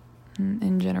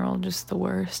general just the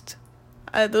worst.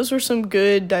 Those were some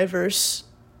good, diverse,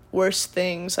 worst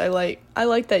things. I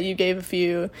like that you gave a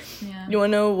few. Yeah. You want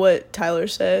to know what Tyler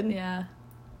said? Yeah.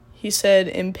 He said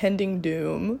impending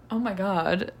doom. Oh my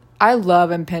God. I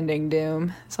love impending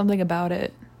doom. Something about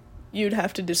it. You'd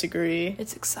have to disagree.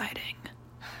 It's exciting.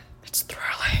 It's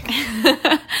thrilling.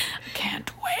 I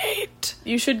can't wait.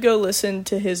 You should go listen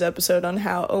to his episode on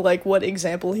how, like, what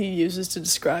example he uses to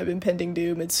describe impending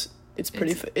doom. It's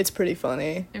pretty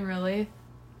funny. Really?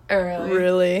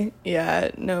 Really?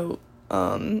 Yeah. No.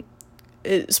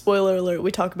 Spoiler alert.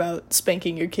 We talk about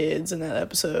spanking your kids in that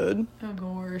episode. Oh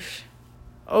gosh.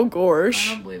 Oh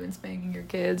gosh. I don't believe in spanking your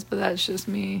kids, but that's just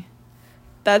me.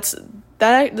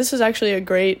 This is actually a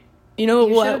great, you know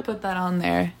You what? should have put that on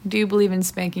there. Do you believe in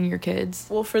spanking your kids?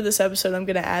 Well, for this episode, I'm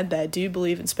going to add that. Do you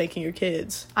believe in spanking your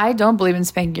kids? I don't believe in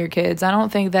spanking your kids. I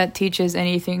don't think that teaches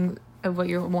anything of what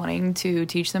you're wanting to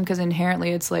teach them, because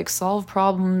inherently it's like solve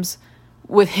problems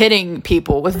with hitting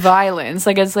people, with violence.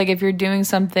 Like, it's like if you're doing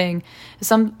something,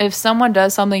 if someone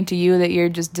does something to you that you're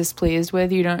just displeased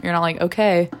with, you're not like,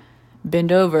 okay,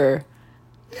 bend over.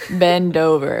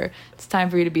 It's time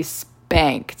for you to be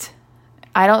spanked.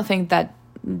 I don't think that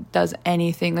does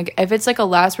anything. Like, if it's like a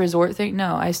last resort thing,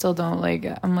 no, I still don't. Like,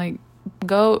 I'm like,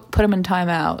 go put them in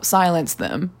timeout, silence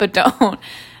them, but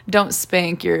don't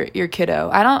spank your kiddo.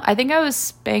 I think I was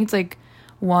spanked like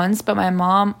once, but my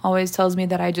mom always tells me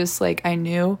that I just like, I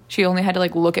knew. She only had to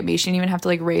like look at me. She didn't even have to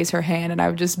like raise her hand, and I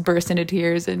would just burst into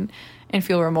tears and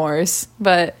feel remorse.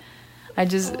 But I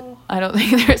don't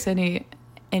think there's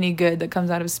any good that comes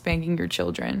out of spanking your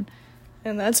children.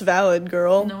 And that's valid,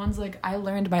 girl. No one's like, I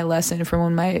learned my lesson from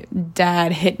when my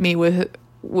dad hit me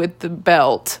with the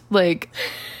belt. Like,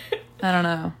 I don't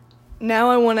know.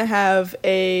 Now I want to have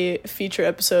a feature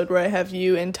episode where I have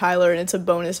you and Tyler, and it's a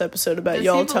bonus episode about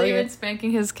y'all telling. Does he believe in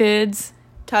spanking his kids?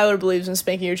 Tyler believes in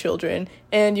spanking your children.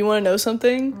 And you want to know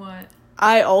something? What?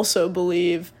 I also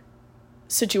believe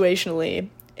situationally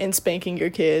in spanking your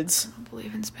kids. I don't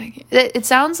believe in spanking. It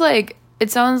sounds like a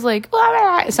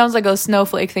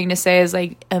snowflake thing to say, is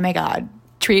like, oh my God,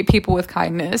 treat people with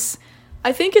kindness.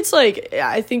 I think it's like,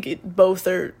 both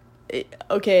are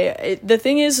okay. The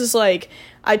thing is like,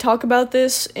 I talk about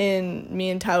this in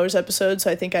me and Tyler's episode, so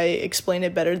I think I explain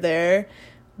it better there.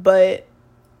 But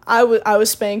I was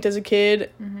spanked as a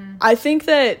kid. Mm-hmm. I think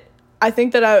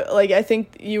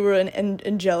you were an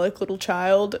angelic little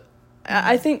child.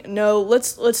 I think, no,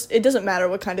 let's it doesn't matter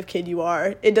what kind of kid you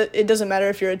are. It doesn't matter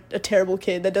if you're a terrible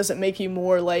kid. That doesn't make you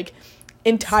more like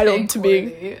entitled to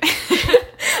being.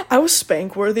 I was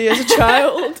spank-worthy as a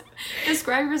child.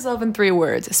 Describe yourself in 3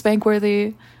 words.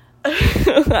 Spank-worthy.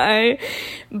 I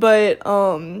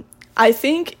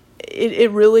think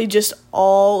it really just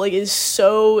all like is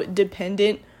so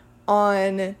dependent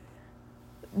on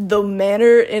the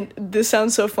manner, and this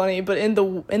sounds so funny, but in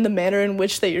the manner in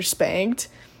which that you're spanked.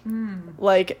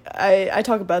 Like, I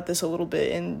talk about this a little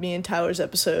bit in me and Tyler's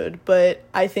episode, but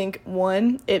I think,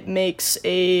 one, it's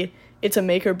a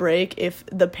make or break if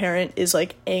the parent is,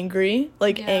 like, angry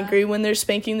when they're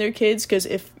spanking their kids, because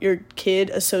if your kid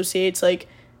associates, like,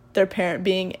 their parent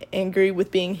being angry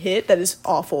with being hit, that is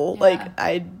awful. Yeah. Like,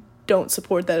 I don't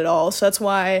support that at all, so that's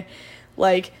why...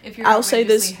 Like, if you're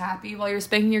outrageously happy while you're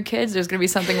spanking your kids, there's gonna be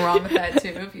something wrong with that too.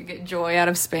 If you get joy out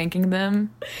of spanking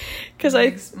them, because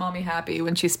makes mommy happy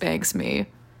when she spanks me.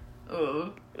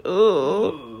 Ooh.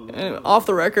 Off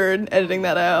the record, editing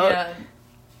that out. Yeah.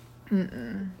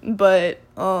 Mm-mm. But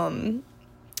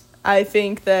I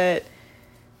think that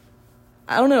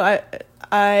I don't know.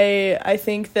 I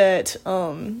think that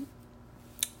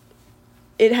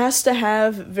it has to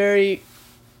have very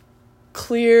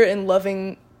clear and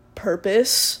loving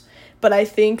purpose, but I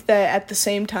think that at the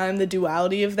same time the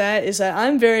duality of that is that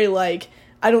I'm very like,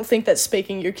 I don't think that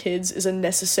spanking your kids is a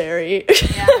necessary.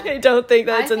 Yeah. I don't think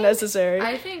that's a necessary.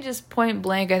 I think just point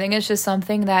blank, I think it's just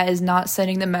something that is not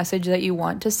sending the message that you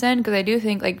want to send, because I do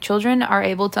think like children are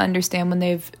able to understand when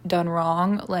they've done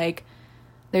wrong. Like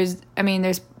there's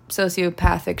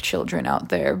sociopathic children out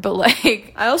there, but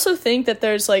like I also think that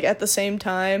there's like, at the same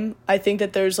time, I think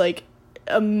that there's like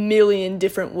a million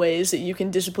different ways that you can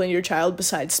discipline your child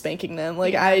besides spanking them.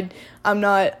 Like, yeah. I'm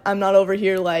not over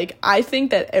here like, I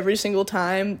think that every single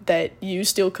time that you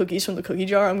steal cookies from the cookie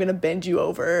jar, I'm gonna bend you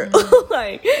over. Mm-hmm.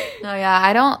 Like, no,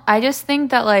 yeah, I just think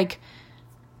that like,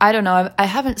 I don't know, I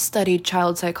haven't studied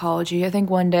child psychology. I think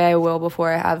one day I will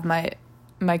before I have my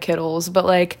kiddles, but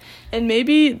like, and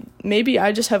maybe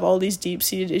I just have all these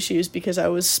deep-seated issues because I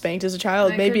was spanked as a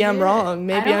child. Maybe I'm wrong.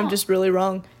 Maybe I'm just really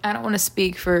wrong. I don't want to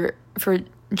speak for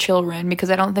children, because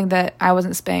I don't think that I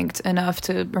wasn't spanked enough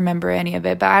to remember any of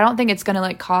it, but I don't think it's gonna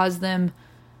like cause them,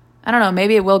 I don't know,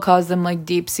 maybe it will cause them like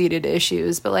deep-seated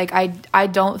issues, but like I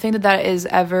don't think that is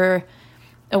ever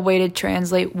a way to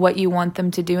translate what you want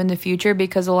them to do in the future,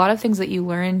 because a lot of things that you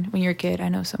learn when you're a kid, I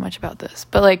know so much about this,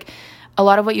 but like a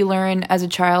lot of what you learn as a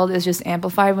child is just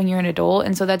amplified when you're an adult,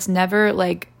 and so that's never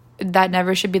like, that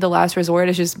never should be the last resort.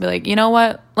 It's just be like, you know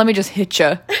what? Let me just hit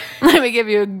you. Let me give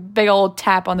you a big old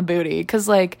tap on the booty. Because,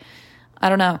 like, I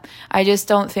don't know. I just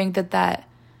don't think that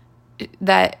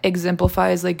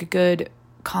exemplifies, like, good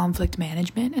conflict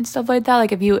management and stuff like that.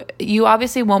 Like, if you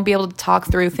obviously won't be able to talk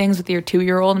through things with your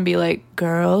 2-year-old and be like,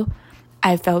 girl,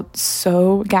 I felt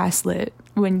so gaslit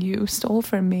when you stole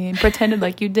from me and pretended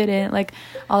like you didn't. Like,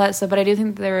 all that stuff. But I do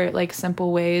think there are, like,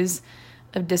 simple ways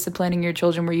of disciplining your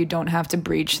children where you don't have to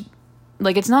breach,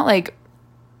 like, it's not like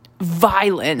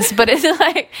violence, but it's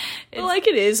like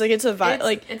it is, like, it's a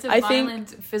it's a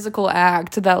violent physical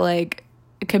act that, like,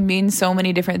 it could mean so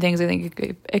many different things. I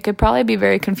think it could probably be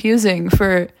very confusing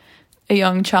for a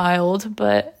young child,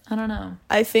 but I don't know.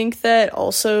 I think that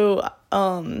also,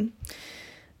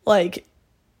 like,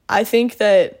 I think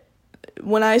that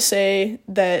when I say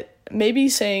that, maybe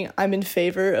saying I'm in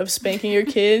favor of spanking your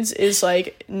kids is,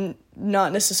 like,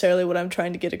 not necessarily what I'm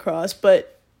trying to get across,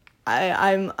 but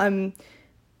I'm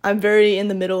very in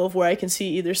the middle of where I can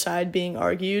see either side being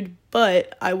argued,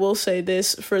 but I will say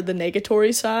this for the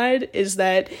negatory side is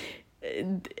that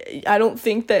I don't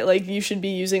think that, like, you should be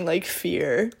using, like,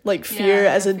 fear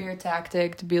as a fear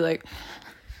tactic to be like,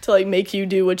 to, like, make you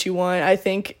do what you want. I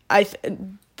think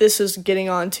this is getting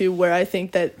on to where I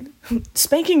think that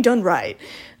spanking done right,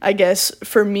 I guess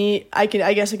for me, I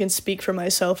guess I can speak for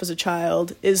myself as a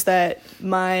child, is that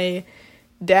my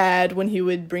dad, when he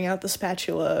would bring out the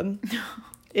spatula,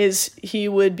 is he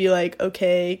would be like,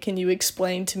 okay, can you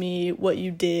explain to me what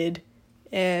you did,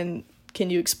 and can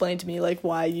you explain to me, like,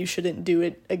 why you shouldn't do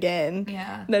it again?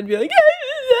 Yeah. And I'd be like,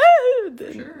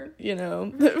 for sure. You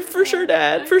know, for sure,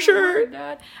 Dad, for sure.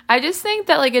 Dad. I just think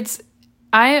that, like, it's,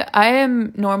 I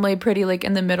am normally pretty, like,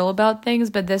 in the middle about things,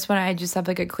 but this one I just have,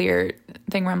 like, a clear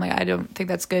thing where I'm like, I don't think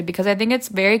that's good, because I think it's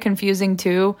very confusing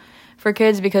too for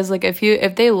kids, because, like, if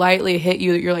they lightly hit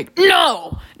you, you're like,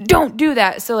 no, don't do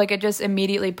that. So, like, it just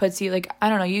immediately puts you, like, I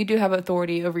don't know, you do have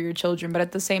authority over your children, but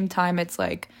at the same time, it's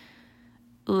like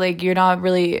you're not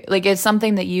really, like, it's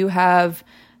something that you have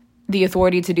the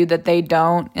authority to do that they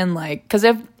don't. And, like, because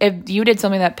if you did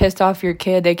something that pissed off your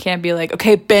kid, they can't be like,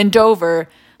 okay, bend over,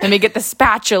 let me get the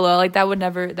spatula. Like, that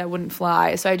wouldn't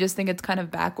fly. So I just think it's kind of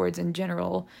backwards in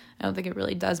general. I don't think it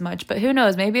really does much, but who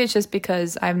knows? Maybe it's just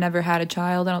because I've never had a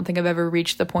child. I don't think I've ever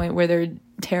reached the point where they're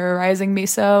terrorizing me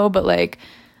so, but, like,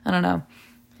 I don't know.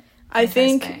 I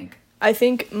think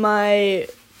my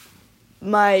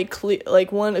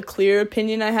clear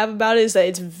opinion I have about it is that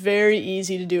it's very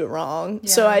easy to do it wrong.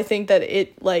 Yeah. So I think that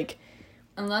it, like,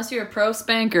 unless you're a pro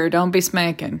spanker, don't be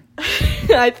spanking.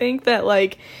 I think that,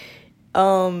 like,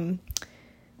 like,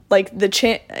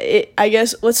 I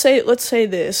guess let's say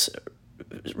this,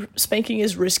 spanking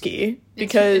is risky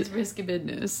because it's risky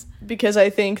business, because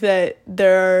I think that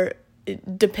there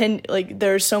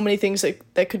are so many things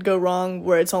that could go wrong,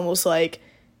 where it's almost like,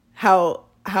 how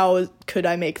could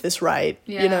I make this right?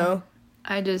 Yeah. You know,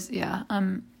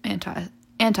 I'm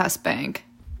anti-spank.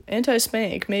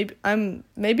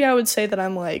 Maybe I would say that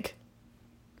I'm, like,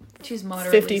 she's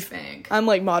moderately 50 spank. I'm,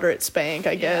 like, moderate spank,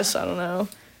 I guess. I don't know.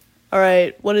 All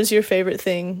right, what is your favorite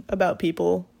thing about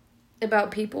people?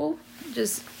 About people?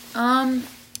 Just let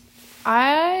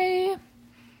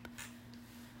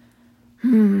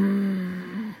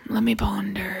me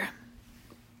ponder.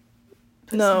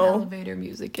 Put some elevator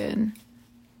music in.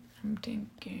 I'm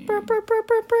thinking.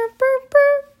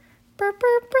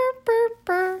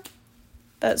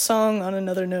 That song, on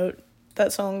another note,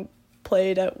 that song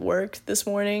played at work this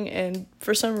morning, and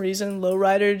for some reason,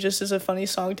 Lowrider just is a funny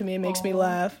song to me. It makes me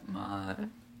laugh.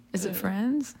 Is it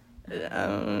Friends?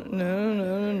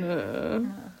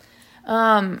 No.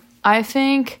 I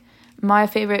think my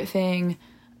favorite thing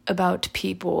about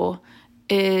people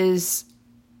is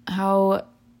how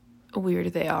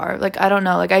weird they are. Like, I don't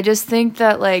know. Like, I just think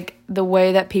that, like, the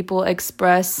way that people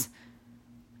express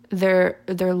their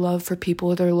love for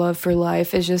people, their love for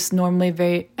life is just normally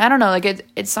very, I don't know, like,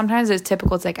 it's sometimes it's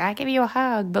typical. It's like, I give you a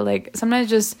hug, but, like,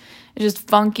 sometimes it's just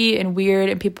funky and weird,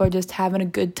 and people are just having a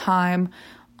good time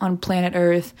on planet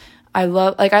Earth. I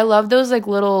love those, like,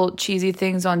 little cheesy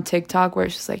things on TikTok where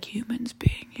it's just, like, humans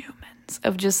being humans,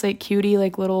 of just, like, cutie,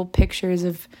 like, little pictures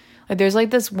of, like, there's,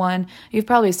 like, this one, you've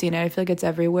probably seen it, I feel like it's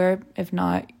everywhere, if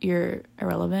not, you're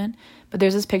irrelevant, but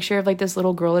there's this picture of, like, this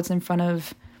little girl that's in front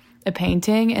of a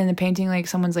painting, and the painting, like,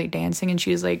 someone's, like, dancing, and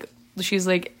she's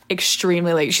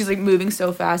extremely, like, she's, like, moving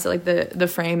so fast that, like, the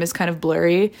frame is kind of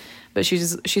blurry, but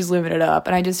she's living it up.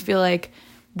 And I just feel like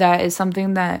that is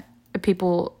something that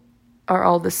people are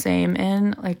all the same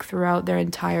in, like, throughout their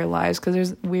entire lives, because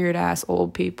there's weird ass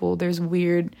old people, there's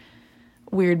weird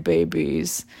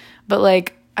babies, but,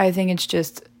 like, I think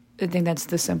that's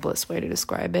the simplest way to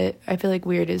describe it. I feel like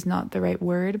weird is not the right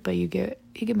word, but you get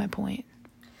my point.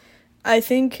 I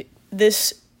think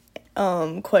this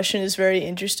question is very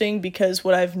interesting, because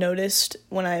what I've noticed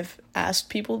when I've asked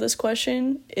people this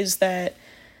question is that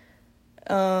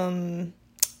out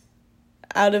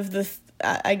of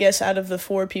the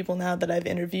 4 people now that I've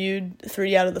interviewed,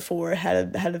 3 out of the 4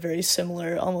 had a very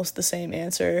similar, almost the same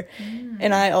answer.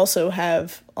 And I also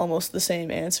have almost the same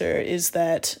answer, is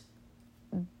that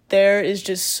there is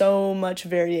just so much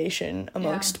variation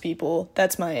amongst people.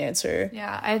 That's my answer.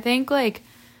 Yeah, I think, like,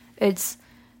 it's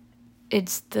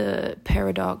the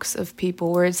paradox of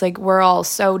people where it's like we're all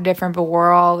so different, but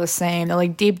we're all the same. They're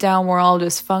like, deep down, we're all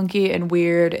just funky and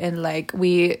weird, and like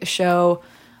we show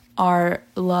our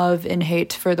love and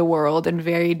hate for the world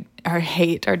and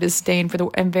our disdain for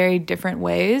in very different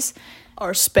ways.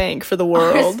 Our spank for the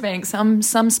world. Our spank. Some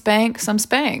spank, some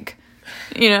spank.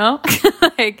 You know?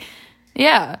 Like,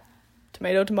 yeah.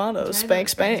 Tomato,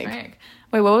 spank.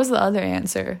 Wait, what was the other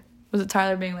answer? Was it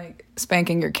Tyler being like,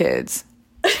 spanking your kids?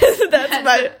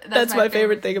 that's my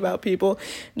favorite thing about people.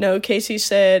 No, Casey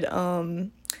said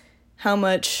how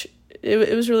much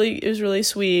it was really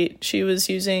sweet. She was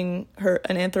using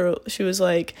she was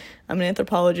like, I'm an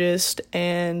anthropologist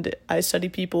and I study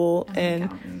people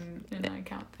and I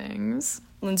count things.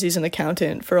 Lindsay's an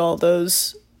accountant for all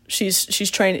those. She's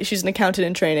trained. She's an accountant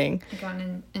in training.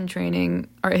 Accountant in training,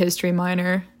 art history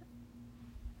minor,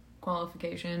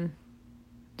 qualification,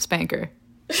 spanker.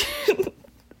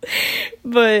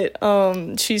 But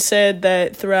she said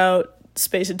that throughout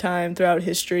space and time, throughout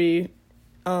history,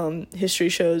 history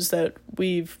shows that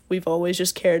we've always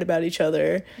just cared about each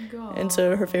other. God. And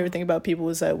so her favorite thing about people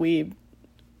was that we've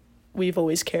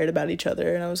always cared about each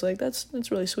other. And I was like, that's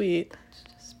really sweet. That's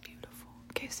just beautiful.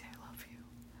 Casey, I love you.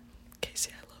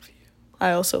 Casey, I love you.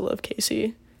 I also love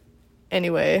Casey.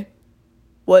 Anyway,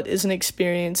 what is an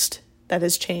experience that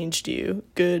has changed you,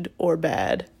 good or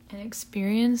bad? An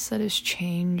experience that has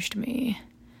changed me.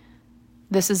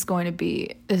 This is going to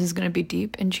be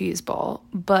deep and cheeseball,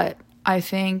 but I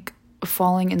think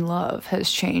falling in love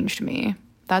has changed me.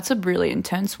 That's a really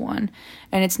intense one.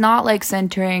 And it's not like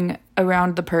centering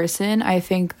around the person. I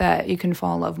think that you can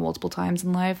fall in love multiple times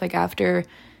in life. Like after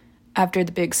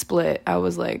the big split, I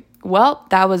was like, well,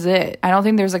 that was it. I don't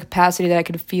think there's a capacity that I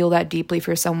could feel that deeply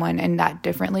for someone and that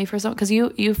differently for someone. Because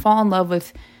you fall in love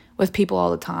with people all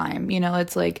the time. You know,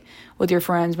 it's like with your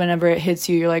friends, whenever it hits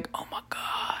you, you're like, oh my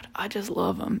God, I just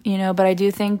love them. You know, but I do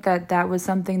think that was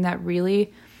something that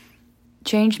really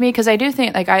changed me. Because I do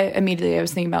think, like, I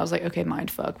was thinking about, I was like, okay, mind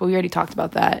fuck. But we already talked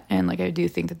about that. And like, I do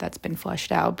think that that's been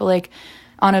fleshed out. But like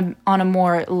on a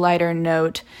more lighter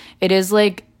note, it is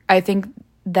like, I think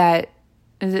that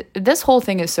this whole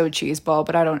thing is so cheeseball,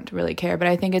 but I don't really care. But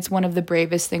I think it's one of the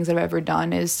bravest things I've ever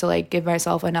done is to like give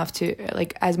myself enough to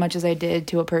like as much as I did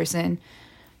to a person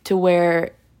to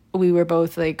where we were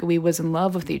both like we was in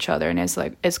love with each other. And it's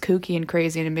like it's kooky and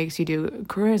crazy and it makes you do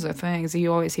crazy things.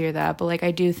 You always hear that. But like I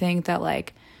do think that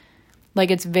like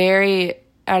it's very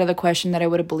out of the question that I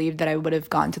would have believed that I would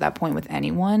have gotten to that point with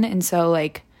anyone. And so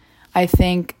like I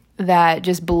think that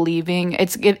just believing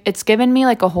it's given me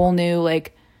like a whole new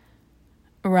like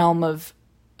realm of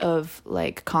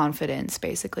like confidence,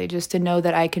 basically, just to know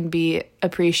that I can be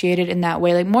appreciated in that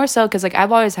way, like more so because like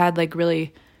I've always had like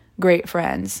really great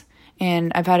friends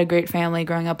and I've had a great family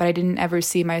growing up, but I didn't ever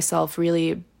see myself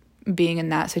really being in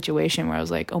that situation where I was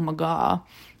like, oh my God,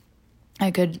 I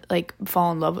could like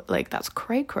fall in love, like that's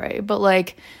cray but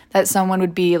like that someone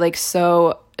would be like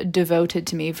so devoted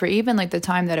to me for even like the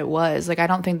time that it was. Like I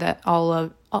don't think all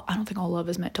love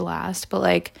is meant to last, but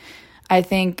like I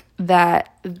think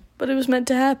that... But it was meant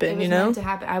to happen, you know? Meant to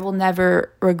happen. I will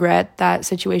never regret that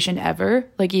situation ever.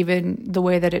 Like, even the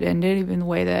way that it ended, even the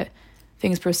way that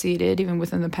things proceeded, even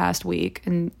within the past week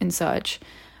and such.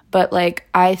 But, like,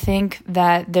 I think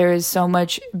that there is so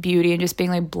much beauty in just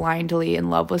being, like, blindly in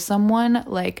love with someone.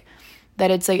 Like,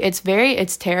 that it's, like,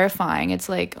 it's terrifying. It's,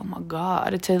 like, oh, my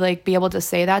God, to, like, be able to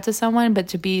say that to someone, but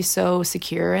to be so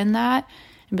secure in that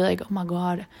and be like, oh, my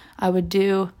God, I would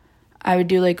do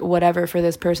like whatever for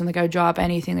this person. Like I would drop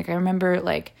anything. Like I remember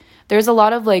like there's a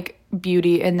lot of like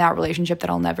beauty in that relationship that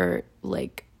I'll never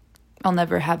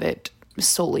have it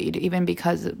sullied even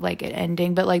because of like it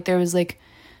ending. But like there was like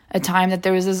a time that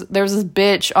there was this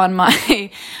bitch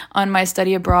on my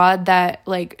study abroad that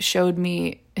like showed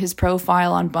me his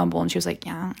profile on Bumble and she was like,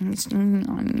 yeah, he's cheating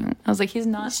on you. I was like, he's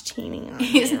not cheating on you.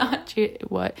 He's not cheating.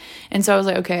 What? And so I was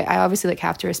like, okay, I obviously like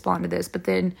have to respond to this. But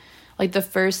then like the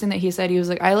first thing that he said, he was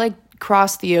like, I like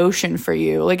cross the ocean for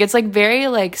you. Like it's like very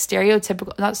like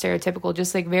not stereotypical,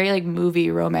 just like very like movie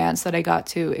romance that I got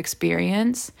to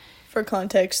experience. For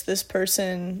context, this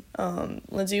person,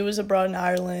 Lindsay was abroad in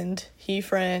Ireland. He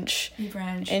French.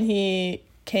 And he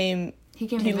did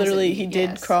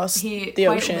cross the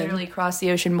ocean. He literally crossed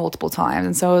the ocean multiple times.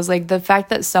 And so it was like the fact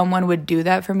that someone would do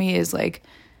that for me is like,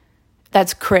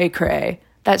 that's cray.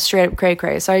 That's straight up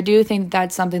cray. So I do think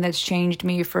that's something that's changed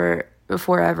me for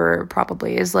forever,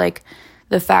 probably, is like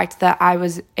the fact that I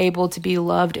was able to be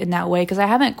loved in that way. Because I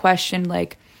haven't questioned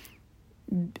like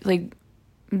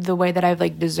the way that I've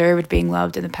like deserved being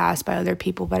loved in the past by other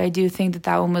people. But I do think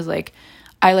that one was like,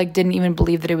 I like didn't even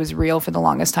believe that it was real for the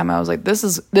longest time. I was like, this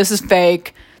is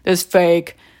fake. This is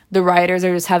fake. The writers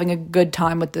are just having a good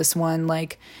time with this one.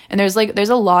 Like, and there's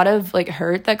a lot of like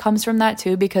hurt that comes from that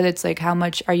too, because it's like, how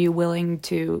much are you willing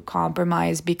to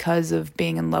compromise because of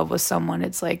being in love with someone?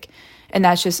 It's like, and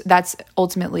that's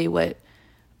ultimately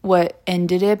what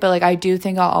ended it. But like, I do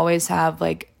think I'll always have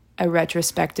like a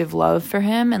retrospective love for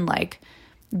him, and like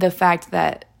the fact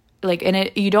that like, and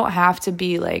it, you don't have to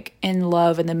be like in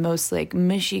love in the most like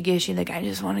mushy gushy, like I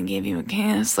just want to give you a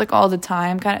kiss like all the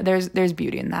time kind of. There's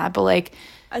beauty in that, but like,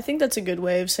 I think that's a good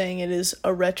way of saying it, is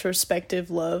a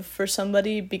retrospective love for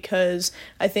somebody, because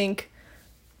I think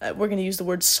we're going to use the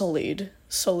word sullied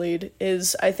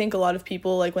is, I think a lot of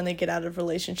people, like when they get out of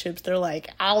relationships, they're like,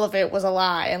 all of it was a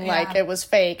lie and like it was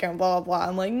fake and blah blah blah.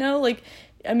 I'm like, no, like,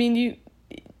 I mean,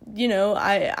 you know,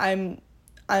 I'm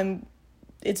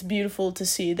it's beautiful to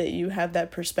see that you have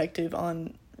that perspective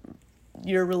on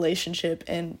your relationship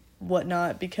and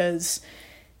whatnot, because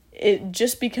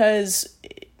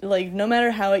like, no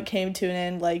matter how it came to an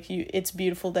end, like, it's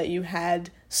beautiful that you had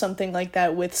something like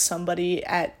that with somebody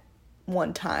at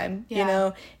one time, you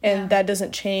know, and that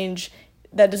doesn't change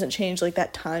like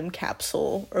that time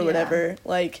capsule or whatever.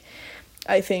 Like,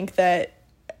 I think that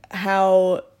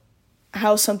how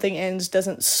something ends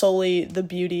doesn't sully the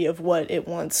beauty of what it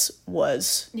once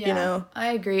was, you know? I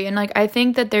agree. And like, I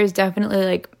think that there's definitely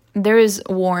like, there is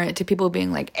warrant to people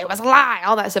being like, it was a lie,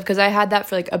 all that stuff. Cause I had that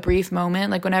for like a brief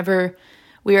moment. Like whenever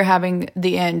we were having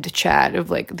the end chat of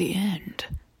like the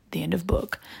end of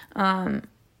book.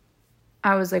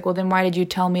 I was like, well, then why did you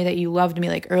tell me that you loved me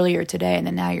like earlier today? And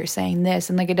then now you're saying this,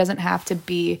 and like, it doesn't have to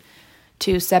be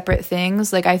two separate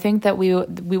things. Like, I think that we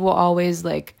will always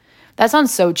like, that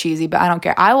sounds so cheesy, but I don't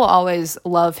care. I will always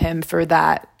love him for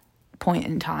that point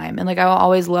in time. And like, I will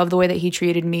always love the way that he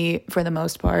treated me for the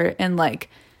most part. And like,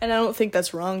 and I don't think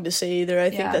that's wrong to say either. I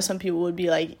think that some people would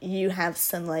be like, you have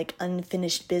some like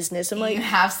unfinished business. I'm like, you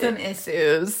have some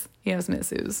issues. You have some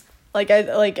issues. Like,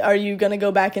 are you gonna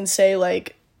go back and say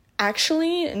like,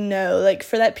 actually, no, like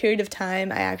for that period of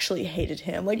time, I actually hated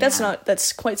him. Like,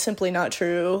 that's quite simply not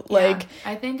true. Like,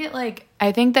 I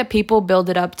think that people build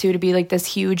it up to be like this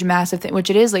huge, massive thing, which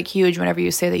it is like huge whenever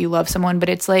you say that you love someone, but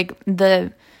it's like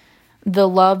the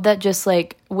love that just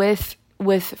like with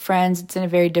friends, it's in a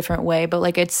very different way, but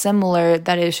like it's similar,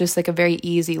 that it's just like a very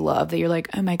easy love that you're like,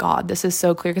 oh my God, this is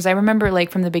so clear. Because I remember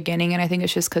like from the beginning, and I think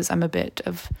it's just because I'm a bit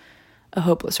of a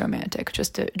hopeless romantic,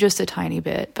 just a tiny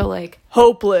bit, but like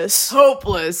hopeless,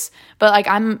 but like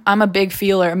I'm a big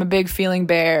feeler, I'm a big feeling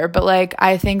bear, but like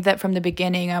I think that from the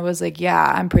beginning I was like,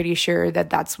 yeah, I'm pretty sure that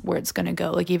that's where it's gonna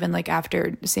go. Like even like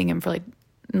after seeing him for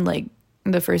like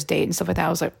the first date and stuff like that, I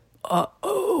was like,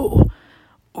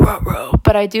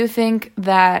 but I do think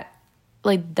that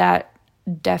like that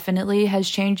definitely has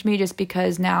changed me, just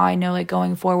because now I know like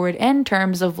going forward in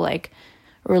terms of like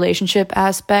relationship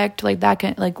aspect, like that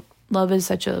can like, love is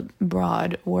such a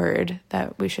broad word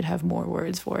that we should have more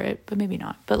words for it, but maybe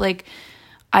not. But like,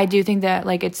 I do think that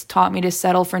like it's taught me to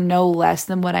settle for no less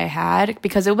than what I had,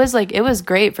 because it was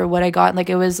great for what I got. Like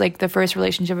it was like the first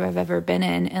relationship I've ever been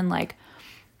in, and like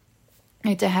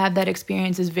to have that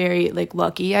experience is very like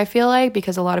lucky, I feel like,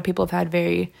 because a lot of people have had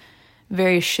very,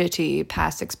 very shitty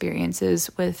past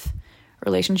experiences with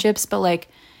relationships. But like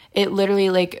it literally,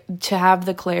 like to have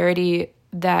the clarity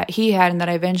that he had and that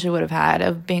I eventually would have had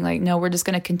of being like, no, we're just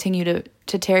going to continue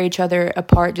to tear each other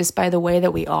apart just by the way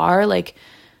that we are. Like,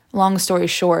 long story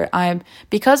short,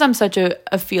 because I'm such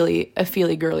a feely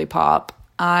girly pop,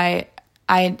 I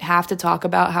have to talk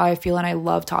about how I feel, and I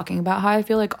love talking about how I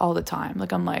feel like all the time.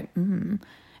 Like I'm like,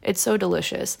 it's so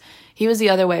delicious. He was the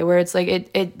other way, where it's like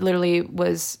it literally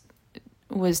was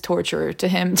torture to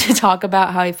him to talk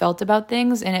about how he felt about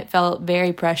things, and it felt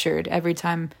very pressured every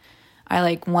time I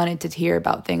like wanted to hear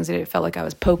about things, and it felt like I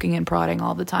was poking and prodding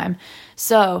all the time.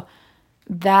 So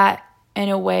that, in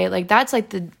a way, like that's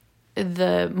like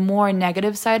the more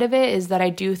negative side of it, is that I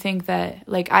do think that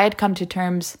like I had come to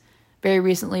terms very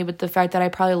recently with the fact that I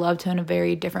probably loved him in a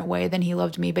very different way than he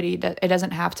loved me, but it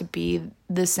doesn't have to be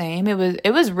the same.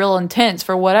 It was real intense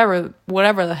for whatever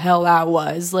the hell that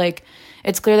was. Like,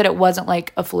 it's clear that it wasn't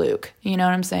like a fluke, you know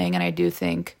what I'm saying? And I do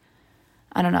think,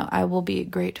 I don't know, I will be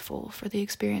grateful for the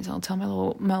experience. I'll tell my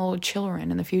little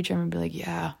children in the future, I'm gonna be like,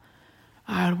 yeah,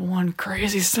 I had one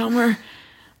crazy summer.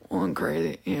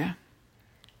 Yeah.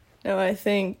 No, I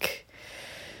think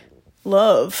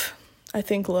love.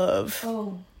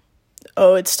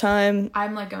 Oh, it's time.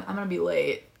 I'm gonna be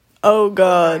late. Oh,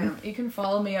 God. You can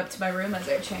follow me up to my room as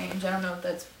I change. I don't know if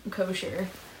that's kosher.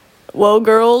 Well,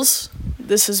 girls,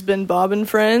 This has been Bob and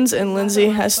Friends, and Lindsay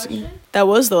has to... That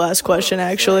was the last question,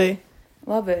 actually.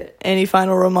 Love it. Any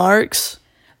final remarks?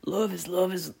 Love is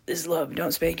love.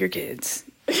 Don't spank your kids.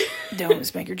 Don't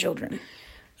spank your children.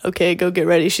 Okay, go get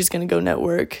ready. She's gonna go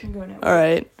network. All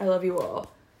right. I love you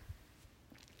all.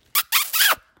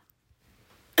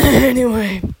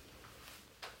 Anyway.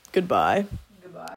 Goodbye.